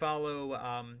 if you follow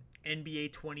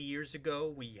NBA 20 years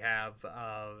ago, we have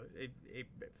a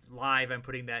live, I'm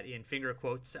putting that in finger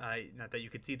quotes, not that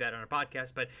you could see that on a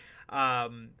podcast, but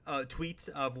tweets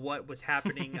of what was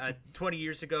happening 20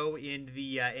 years ago in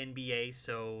the NBA.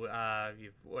 So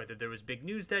whether there was big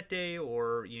news that day,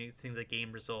 or, you know, things like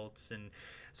game results, and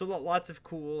so lots of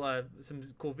some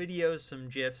cool videos, some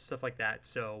GIFs, stuff like that.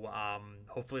 So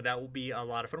hopefully that will be a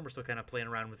lot of fun. We're still kind of playing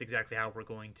around with exactly how we're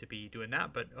going to be doing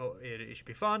that, but it should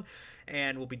be fun.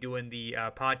 And we'll be doing the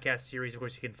podcast series. Of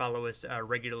course, you can follow us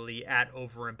regularly at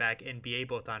Over and Back NBA,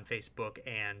 both on Facebook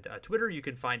and Twitter. You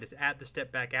can find us at The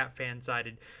Step Back at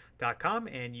fansided.com,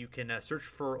 and you can search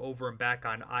for Over and Back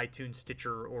on iTunes,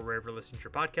 Stitcher, or wherever you listen to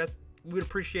your podcast. We would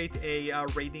appreciate a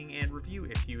rating and review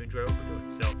if you enjoy what we're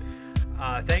doing. So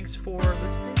thanks for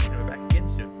listening, and we'll be back again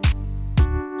soon.